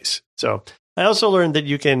not the case. So I also learned that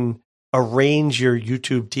you can arrange your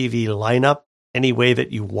YouTube TV lineup any way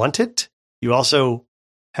that you want it. You also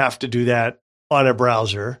have to do that on a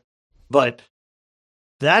browser, but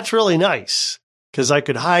that's really nice because I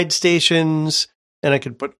could hide stations and I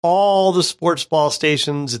could put all the sports ball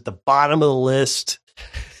stations at the bottom of the list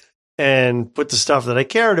and put the stuff that I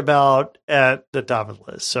cared about at the top of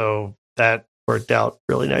the list. So that worked out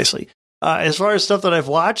really nicely. As far as stuff that I've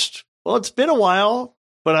watched, well, it's been a while,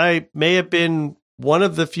 but I may have been one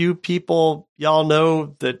of the few people y'all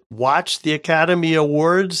know that watched the Academy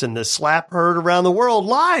Awards and the slap heard around the world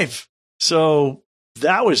live. So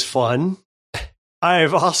that was fun.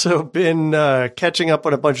 I've also been catching up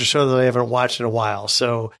on a bunch of shows that I haven't watched in a while.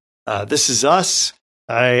 So This Is Us.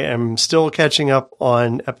 I am still catching up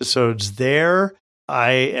on episodes there.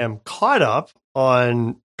 I am caught up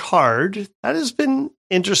on Card. That has been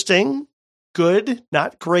interesting. Good.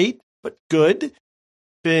 Not great, but good.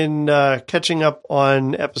 Been catching up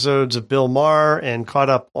on episodes of Bill Maher and caught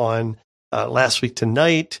up on Last Week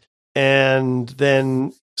Tonight. And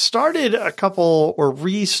then restarted,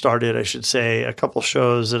 I should say, a couple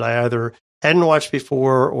shows that I either hadn't watched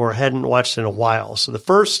before or hadn't watched in a while. So the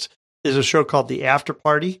first is a show called The After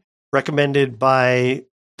Party, recommended by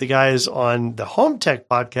the guys on the Home Tech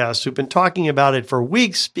podcast who've been talking about it for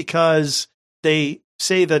weeks because they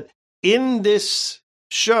say that in this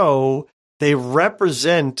show, they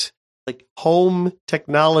represent like home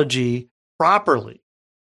technology properly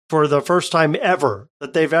for the first time ever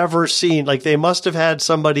that they've ever seen. Like they must have had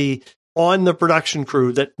somebody on the production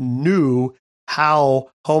crew that knew how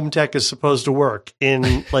home tech is supposed to work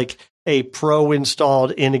in like a pro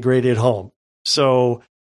installed integrated home. So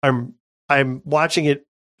I'm watching it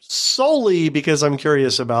solely because I'm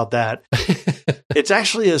curious about that. It's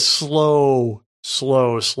actually a slow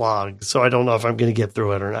slog. So I don't know if I'm going to get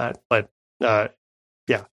through it or not, but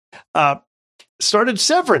started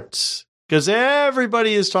Severance because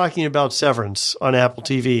everybody is talking about Severance on Apple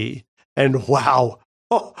TV. And wow.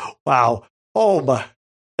 Oh my,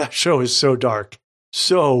 that show is so dark.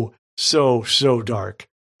 So dark.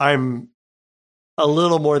 I'm a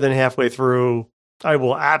little more than halfway through. I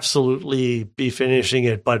will absolutely be finishing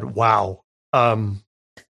it, but wow.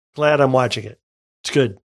 Glad I'm watching it. It's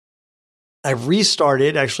good. I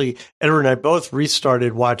restarted, actually, Edward and I both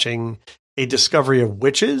restarted watching A Discovery of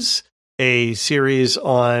Witches, a series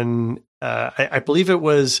on, I believe it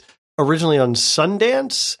was originally on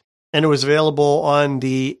Sundance, and it was available on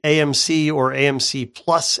the AMC or AMC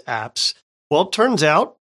Plus apps. Well, it turns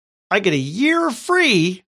out I get a year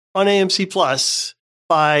free on AMC Plus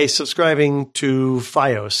by subscribing to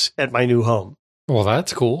Fios at my new home. Well,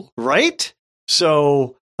 that's cool. Right?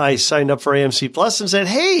 So I signed up for AMC Plus and said,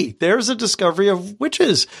 hey, there's A Discovery of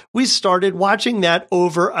Witches. We started watching that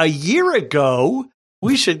over a year ago.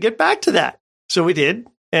 We should get back to that. So we did.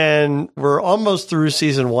 And we're almost through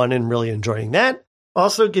season 1 and really enjoying that.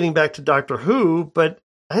 Also getting back to Doctor Who, but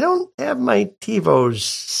I don't have my TiVos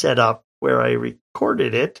set up where I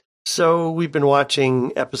recorded it. So we've been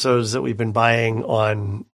watching episodes that we've been buying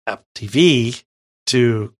on Apple TV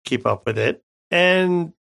to keep up with it.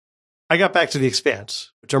 And I got back to The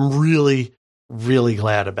Expanse, which I'm really, really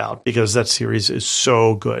glad about because that series is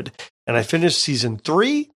so good. And I finished season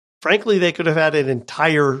 3. Frankly, they could have had an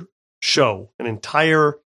entire show, an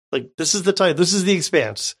entire Like, this is the time. This is The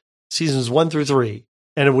Expanse, seasons 1 through 3,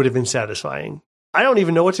 and it would have been satisfying. I don't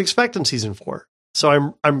even know what to expect in season 4.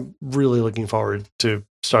 So I'm really looking forward to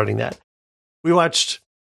starting that. We watched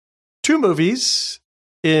 2 movies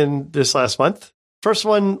in this last month. First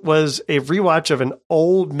one was a rewatch of an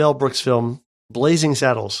old Mel Brooks film, Blazing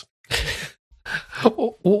Saddles.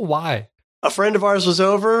 Why? A friend of ours was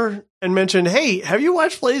over and mentioned, hey, have you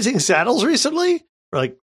watched Blazing Saddles recently? We're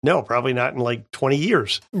like, no, probably not in like 20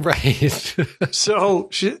 years. Right. So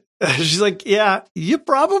she's like, yeah, you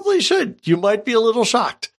probably should. You might be a little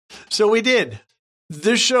shocked. So we did.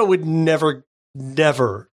 This show would never,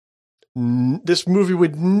 this movie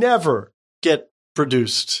would never get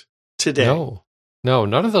produced today. No,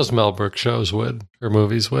 none of those Mel Brooks shows would, or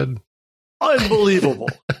movies would. Unbelievable.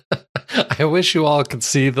 I wish you all could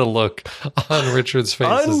see the look on Richard's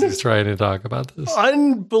face as he's trying to talk about this.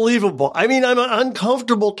 Unbelievable. I mean, I'm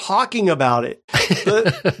uncomfortable talking about it.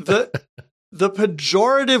 The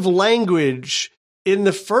pejorative language in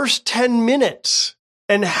the first 10 minutes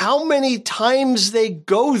and how many times they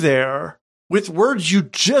go there with words you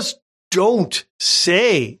just don't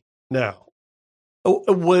say now.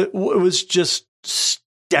 It was just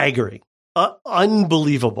staggering.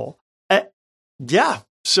 Unbelievable. Yeah.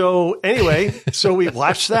 So anyway, so we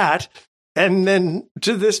watched that. And then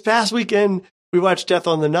to this past weekend, we watched Death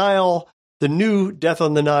on the Nile, the new Death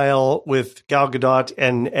on the Nile with Gal Gadot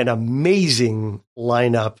and an amazing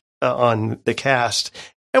lineup on the cast.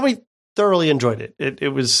 And we thoroughly enjoyed it. It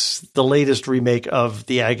was the latest remake of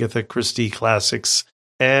the Agatha Christie classics.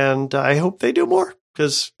 And I hope they do more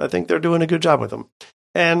because I think they're doing a good job with them.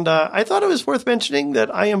 And I thought it was worth mentioning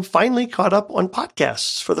that I am finally caught up on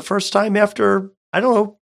podcasts for the first time after, I don't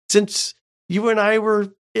know, since you and I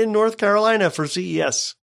were in North Carolina for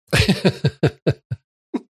CES.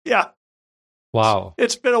 Yeah. Wow.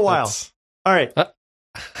 It's been a while. All right.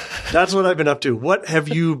 That's what I've been up to. What have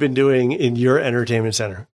you been doing in your entertainment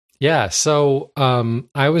center? Yeah. So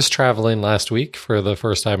I was traveling last week for the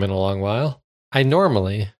first time in a long while. I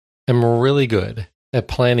normally am really good at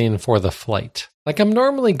planning for the flight. Like, I'm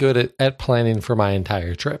normally good at planning for my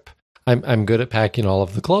entire trip. I'm good at packing all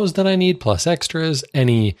of the clothes that I need, plus extras,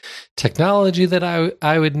 any technology that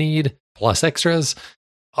I would need, plus extras.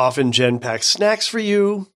 Often Jen packs snacks for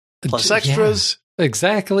you, plus extras. Yeah,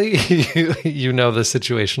 exactly. You know the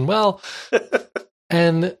situation well.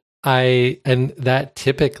 And that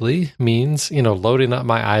typically means, loading up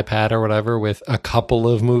my iPad or whatever with a couple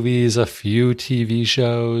of movies, a few TV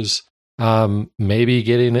shows, maybe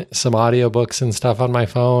getting some audiobooks and stuff on my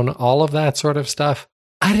phone, all of that sort of stuff.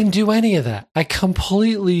 I didn't do any of that. I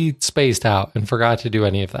completely spaced out and forgot to do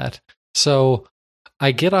any of that. So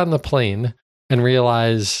I get on the plane and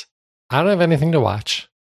realize I don't have anything to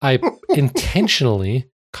watch. I intentionally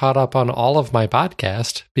caught up on all of my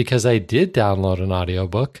podcast because I did download an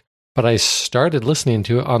audiobook, but I started listening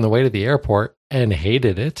to it on the way to the airport and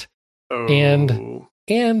hated it. Oh.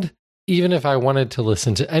 And even if I wanted to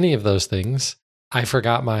listen to any of those things, I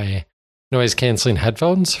forgot my noise canceling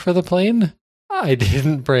headphones for the plane. I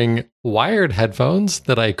didn't bring wired headphones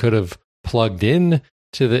that I could have plugged in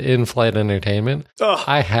to the in-flight entertainment. Oh.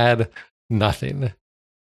 I had nothing.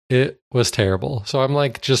 It was terrible. So I'm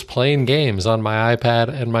like just playing games on my iPad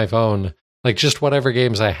and my phone, like just whatever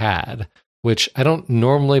games I had, which I don't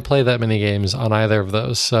normally play that many games on either of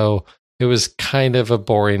those. So it was kind of a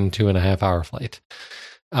boring 2.5 hour flight.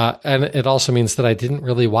 And it also means that I didn't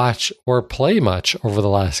really watch or play much over the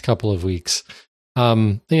last couple of weeks.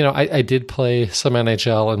 I did play some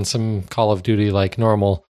NHL and some Call of Duty like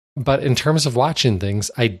normal, but in terms of watching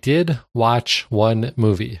things, I did watch one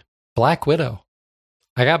movie, Black Widow.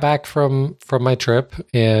 I got back from my trip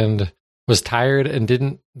and was tired and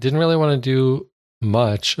didn't really want to do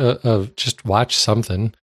much of just watch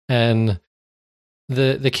something. And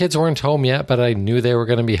the kids weren't home yet, but I knew they were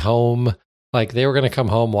going to be home. Like, they were going to come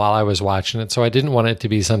home while I was watching it. So I didn't want it to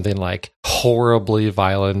be something like horribly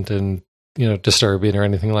violent and, disturbing or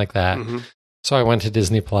anything like that. Mm-hmm. So I went to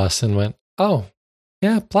Disney Plus and went, oh,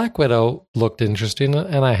 yeah, Black Widow looked interesting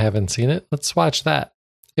and I haven't seen it. Let's watch that.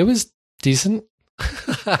 It was decent.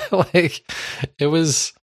 Like, it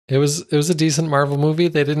was a decent Marvel movie.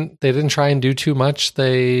 They didn't try and do too much.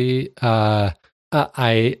 I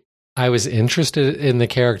was interested in the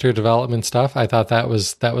character development stuff. I thought that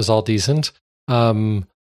was all decent.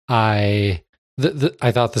 I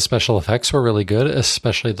thought the special effects were really good,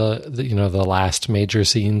 especially the last major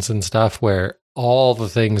scenes and stuff where all the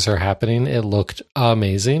things are happening. It looked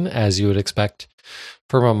amazing, as you would expect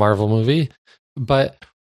from a Marvel movie. But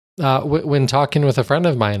when talking with a friend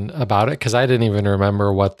of mine about it, because I didn't even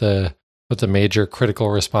remember what the major critical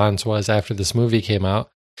response was after this movie came out,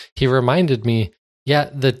 he reminded me,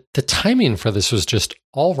 the timing for this was just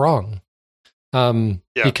all wrong.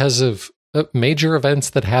 Because of major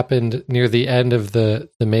events that happened near the end of the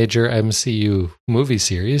major MCU movie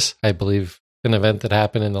series. I believe an event that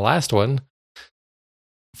happened in the last one.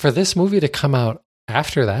 For this movie to come out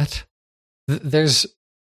after that, there's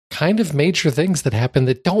kind of major things that happen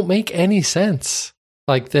that don't make any sense.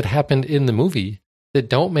 Like that happened in the movie that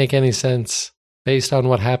don't make any sense based on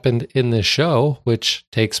what happened in the show, which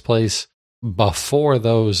takes place before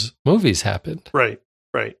those movies happened. Right.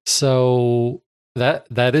 So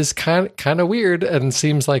that is kind of weird and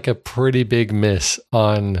seems like a pretty big miss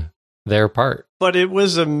on their part. But it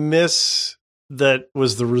was a miss that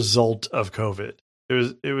was the result of COVID.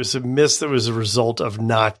 It was a miss that was a result of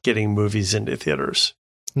not getting movies into theaters.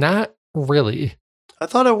 Not really. I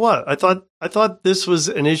thought it was. I thought this was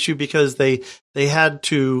an issue because they had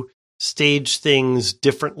to stage things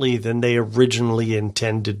differently than they originally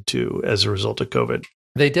intended to as a result of COVID.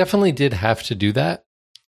 They definitely did have to do that.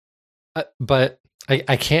 But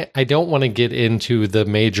I don't want to get into the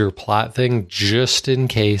major plot thing just in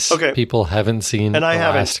case people haven't seen the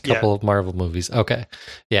last couple of Marvel movies. Okay.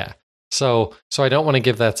 Yeah. So I don't want to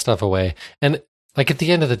give that stuff away. And like at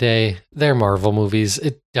the end of the day, they're Marvel movies.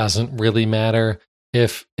 It doesn't really matter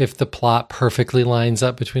if the plot perfectly lines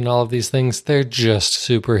up between all of these things. They're just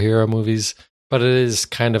superhero movies. But it is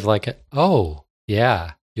kind of like, oh,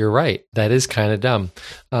 yeah, you're right. That is kind of dumb.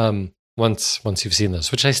 Once you've seen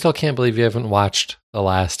those, which I still can't believe you haven't watched the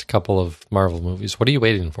last couple of Marvel movies. What are you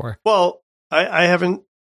waiting for? Well, I haven't.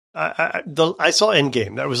 I saw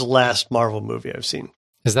Endgame. That was the last Marvel movie I've seen.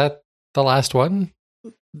 Is that the last one?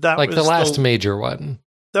 That like was the last major one.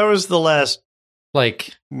 That was the last,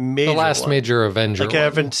 like major the last one. Major Avenger. Like I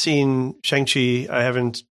haven't seen Shang-Chi. I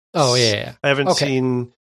haven't. Oh yeah. I haven't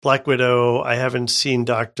seen Black Widow. I haven't seen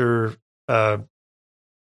Doctor,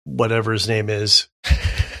 whatever his name is.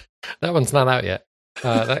 That one's not out yet.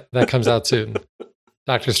 That comes out soon.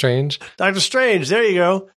 Doctor Strange. Doctor Strange. There you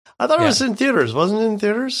go. I thought it was in theaters. Wasn't it in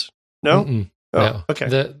theaters? No. No. Okay.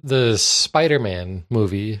 The Spider-Man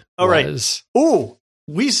movie. Was. Right. Ooh,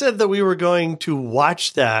 we said that we were going to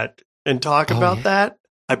watch that and talk about that.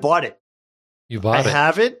 I bought it. You bought it. I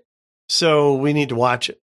have it. So we need to watch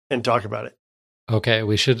it and talk about it. Okay,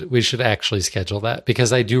 we should actually schedule that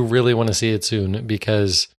because I do really want to see it soon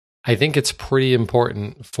because I think it's pretty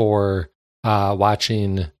important for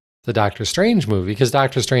watching the Doctor Strange movie because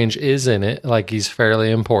Doctor Strange is in it. Like he's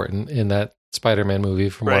fairly important in that Spider-Man movie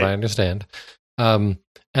from what I understand. And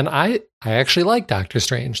I actually like Doctor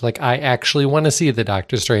Strange. Like I actually want to see the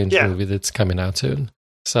Doctor Strange movie that's coming out soon.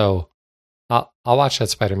 So I'll watch that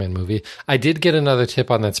Spider-Man movie. I did get another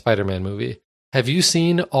tip on that Spider-Man movie. Have you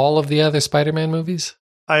seen all of the other Spider-Man movies?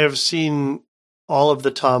 I have seen all of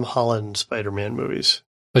the Tom Holland Spider-Man movies.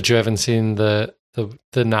 But you haven't seen the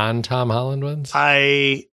non-Tom Holland ones?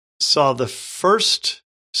 I saw the first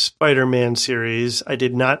Spider-Man series. I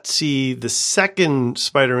did not see the second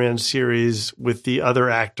Spider-Man series with the other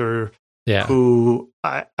actor who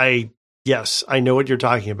yes, I know what you're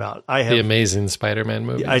talking about. I have the Amazing Spider-Man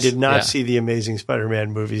movies. I did not see the Amazing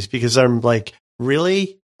Spider-Man movies because I'm like,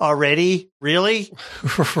 really? Already? Really?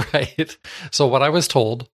 Right. So what I was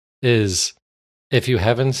told is if you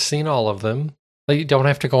haven't seen all of them, you don't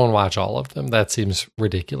have to go and watch all of them. That seems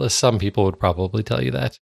ridiculous. Some people would probably tell you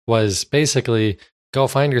that. Was basically go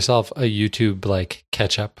find yourself a YouTube like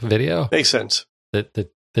catch-up video. Makes sense. That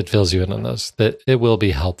fills you in on those. That it will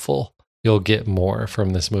be helpful. You'll get more from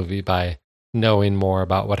this movie by knowing more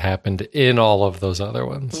about what happened in all of those other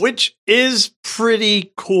ones. Which is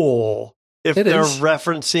pretty cool if they're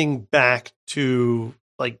referencing back to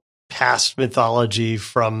like past mythology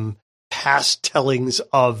from past tellings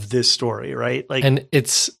of this story, right? Like, and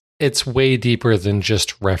it's way deeper than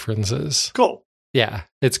just references. Cool. Yeah,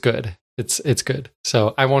 it's good. It's good.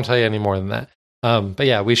 So I won't tell you any more than that. But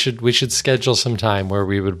yeah, we should schedule some time where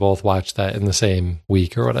we would both watch that in the same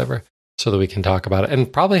week or whatever, so that we can talk about it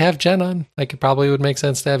and probably have Jen on. Like it probably would make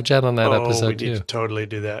sense to have Jen on that episode we need to totally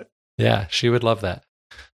do that. Yeah, she would love that.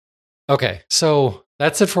 Okay, so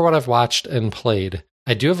that's it for what I've watched and played.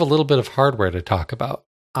 I do have a little bit of hardware to talk about.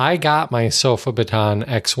 I got my Sofa Baton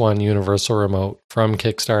X1 Universal Remote from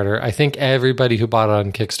Kickstarter. I think everybody who bought it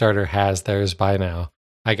on Kickstarter has theirs by now.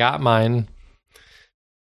 I got mine.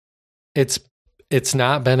 It's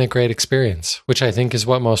not been a great experience, which I think is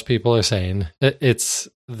what most people are saying. It's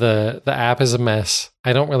the app is a mess.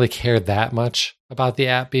 I don't really care that much about the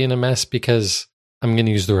app being a mess because I'm going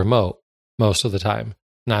to use the remote most of the time,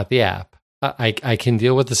 not the app. I can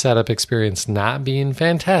deal with the setup experience not being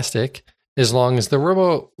fantastic as long as the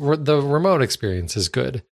remote experience is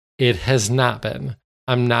good. It has not been.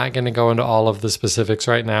 I'm not going to go into all of the specifics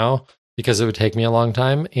right now because it would take me a long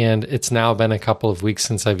time. And it's now been a couple of weeks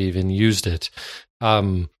since I've even used it.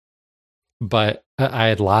 But I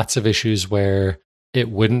had lots of issues where it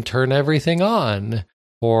wouldn't turn everything on,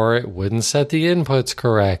 or it wouldn't set the inputs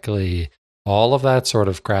correctly. All of that sort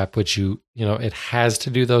of crap, which it has to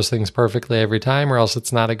do those things perfectly every time, or else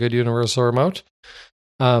it's not a good universal remote.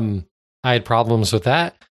 I had problems with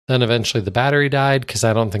that. Then eventually the battery died because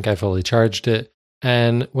I don't think I fully charged it.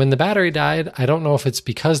 And when the battery died, I don't know if it's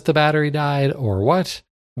because the battery died or what,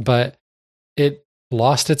 but it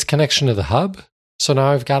lost its connection to the hub. So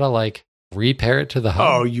now I've got to repair it to the hub.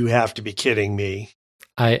 Oh, you have to be kidding me.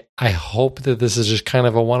 I hope that this is just kind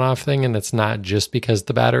of a one-off thing and it's not just because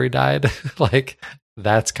the battery died.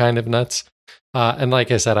 That's kind of nuts. And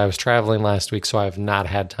like I said, I was traveling last week, so I have not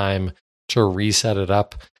had time to reset it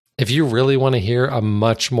up. If you really want to hear a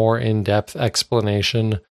much more in-depth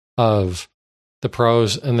explanation of the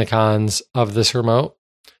pros and the cons of this remote,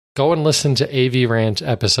 go and listen to AV Rant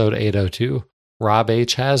episode 802. Rob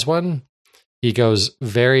H has one. He goes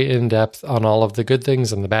very in-depth on all of the good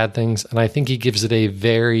things and the bad things, and I think he gives it a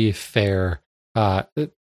very fair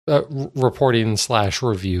reporting /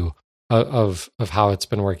 review of how it's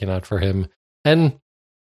been working out for him. And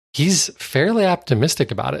he's fairly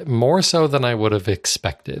optimistic about it, more so than I would have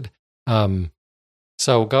expected.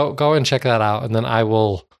 So go and check that out, and then I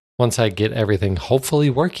will, once I get everything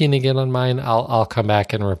hopefully working again on mine, I'll come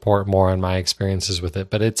back and report more on my experiences with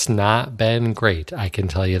it. But it's not been great, I can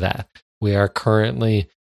tell you that. We are currently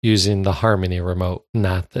using the Harmony remote,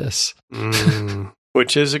 not this.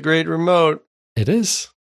 Which is a great remote. It is.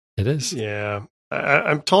 It is. Yeah.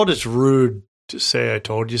 I'm told it's rude to say I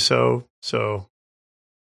told you so. So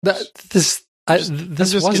this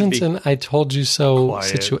wasn't an I told you so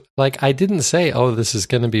situation. I didn't say, oh, this is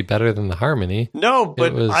going to be better than the Harmony. No,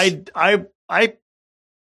 but I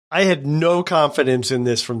had no confidence in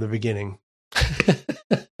this from the beginning.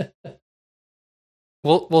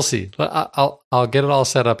 We'll see. I'll get it all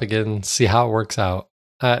set up again, see how it works out.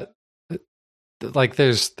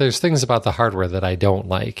 There's things about the hardware that I don't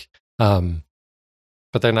like, but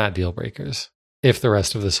they're not deal breakers if the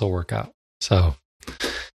rest of this will work out. So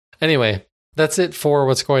anyway, that's it for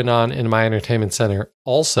what's going on in my entertainment center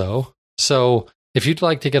also. So if you'd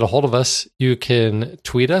like to get a hold of us, you can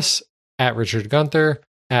tweet us at Richard Gunther,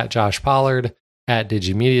 at Josh Pollard, at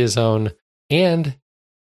DigiMediaZone, and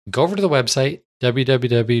go over to the website,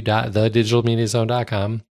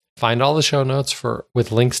 www.thedigitalmediazone.com. Find all the show notes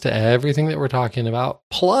with links to everything that we're talking about,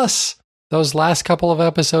 plus those last couple of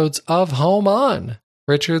episodes of Home On.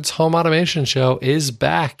 Richard's home automation show is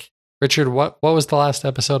back. Richard, what was the last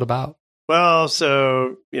episode about? Well,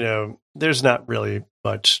 so, there's not really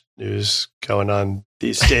much news going on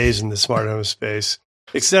these days in the smart home space,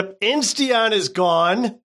 except Insteon is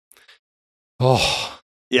gone. Oh.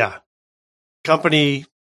 Yeah. Company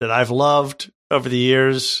that I've loved over the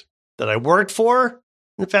years, that I worked for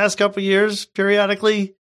in the past couple of years,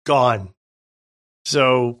 periodically, gone.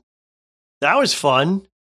 So that was fun.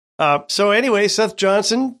 So anyway, Seth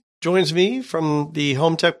Johnson joins me from the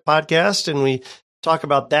Home Tech Podcast, and we talk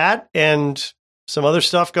about that and some other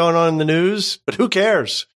stuff going on in the news, but who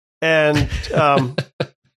cares? And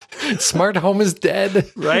smart home is dead.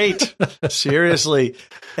 Right. Seriously.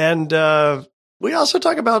 And we also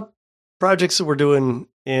talk about projects that we're doing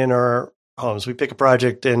in our homes. We pick a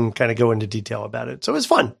project and kind of go into detail about it. So it was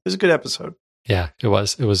fun. It was a good episode. Yeah, it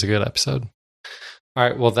was. It was a good episode. All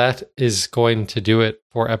right. Well, that is going to do it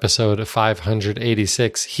for episode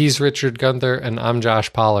 586. He's Richard Gunther and I'm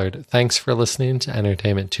Josh Pollard. Thanks for listening to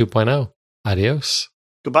Entertainment 2.0. Adios.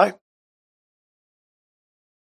 Goodbye.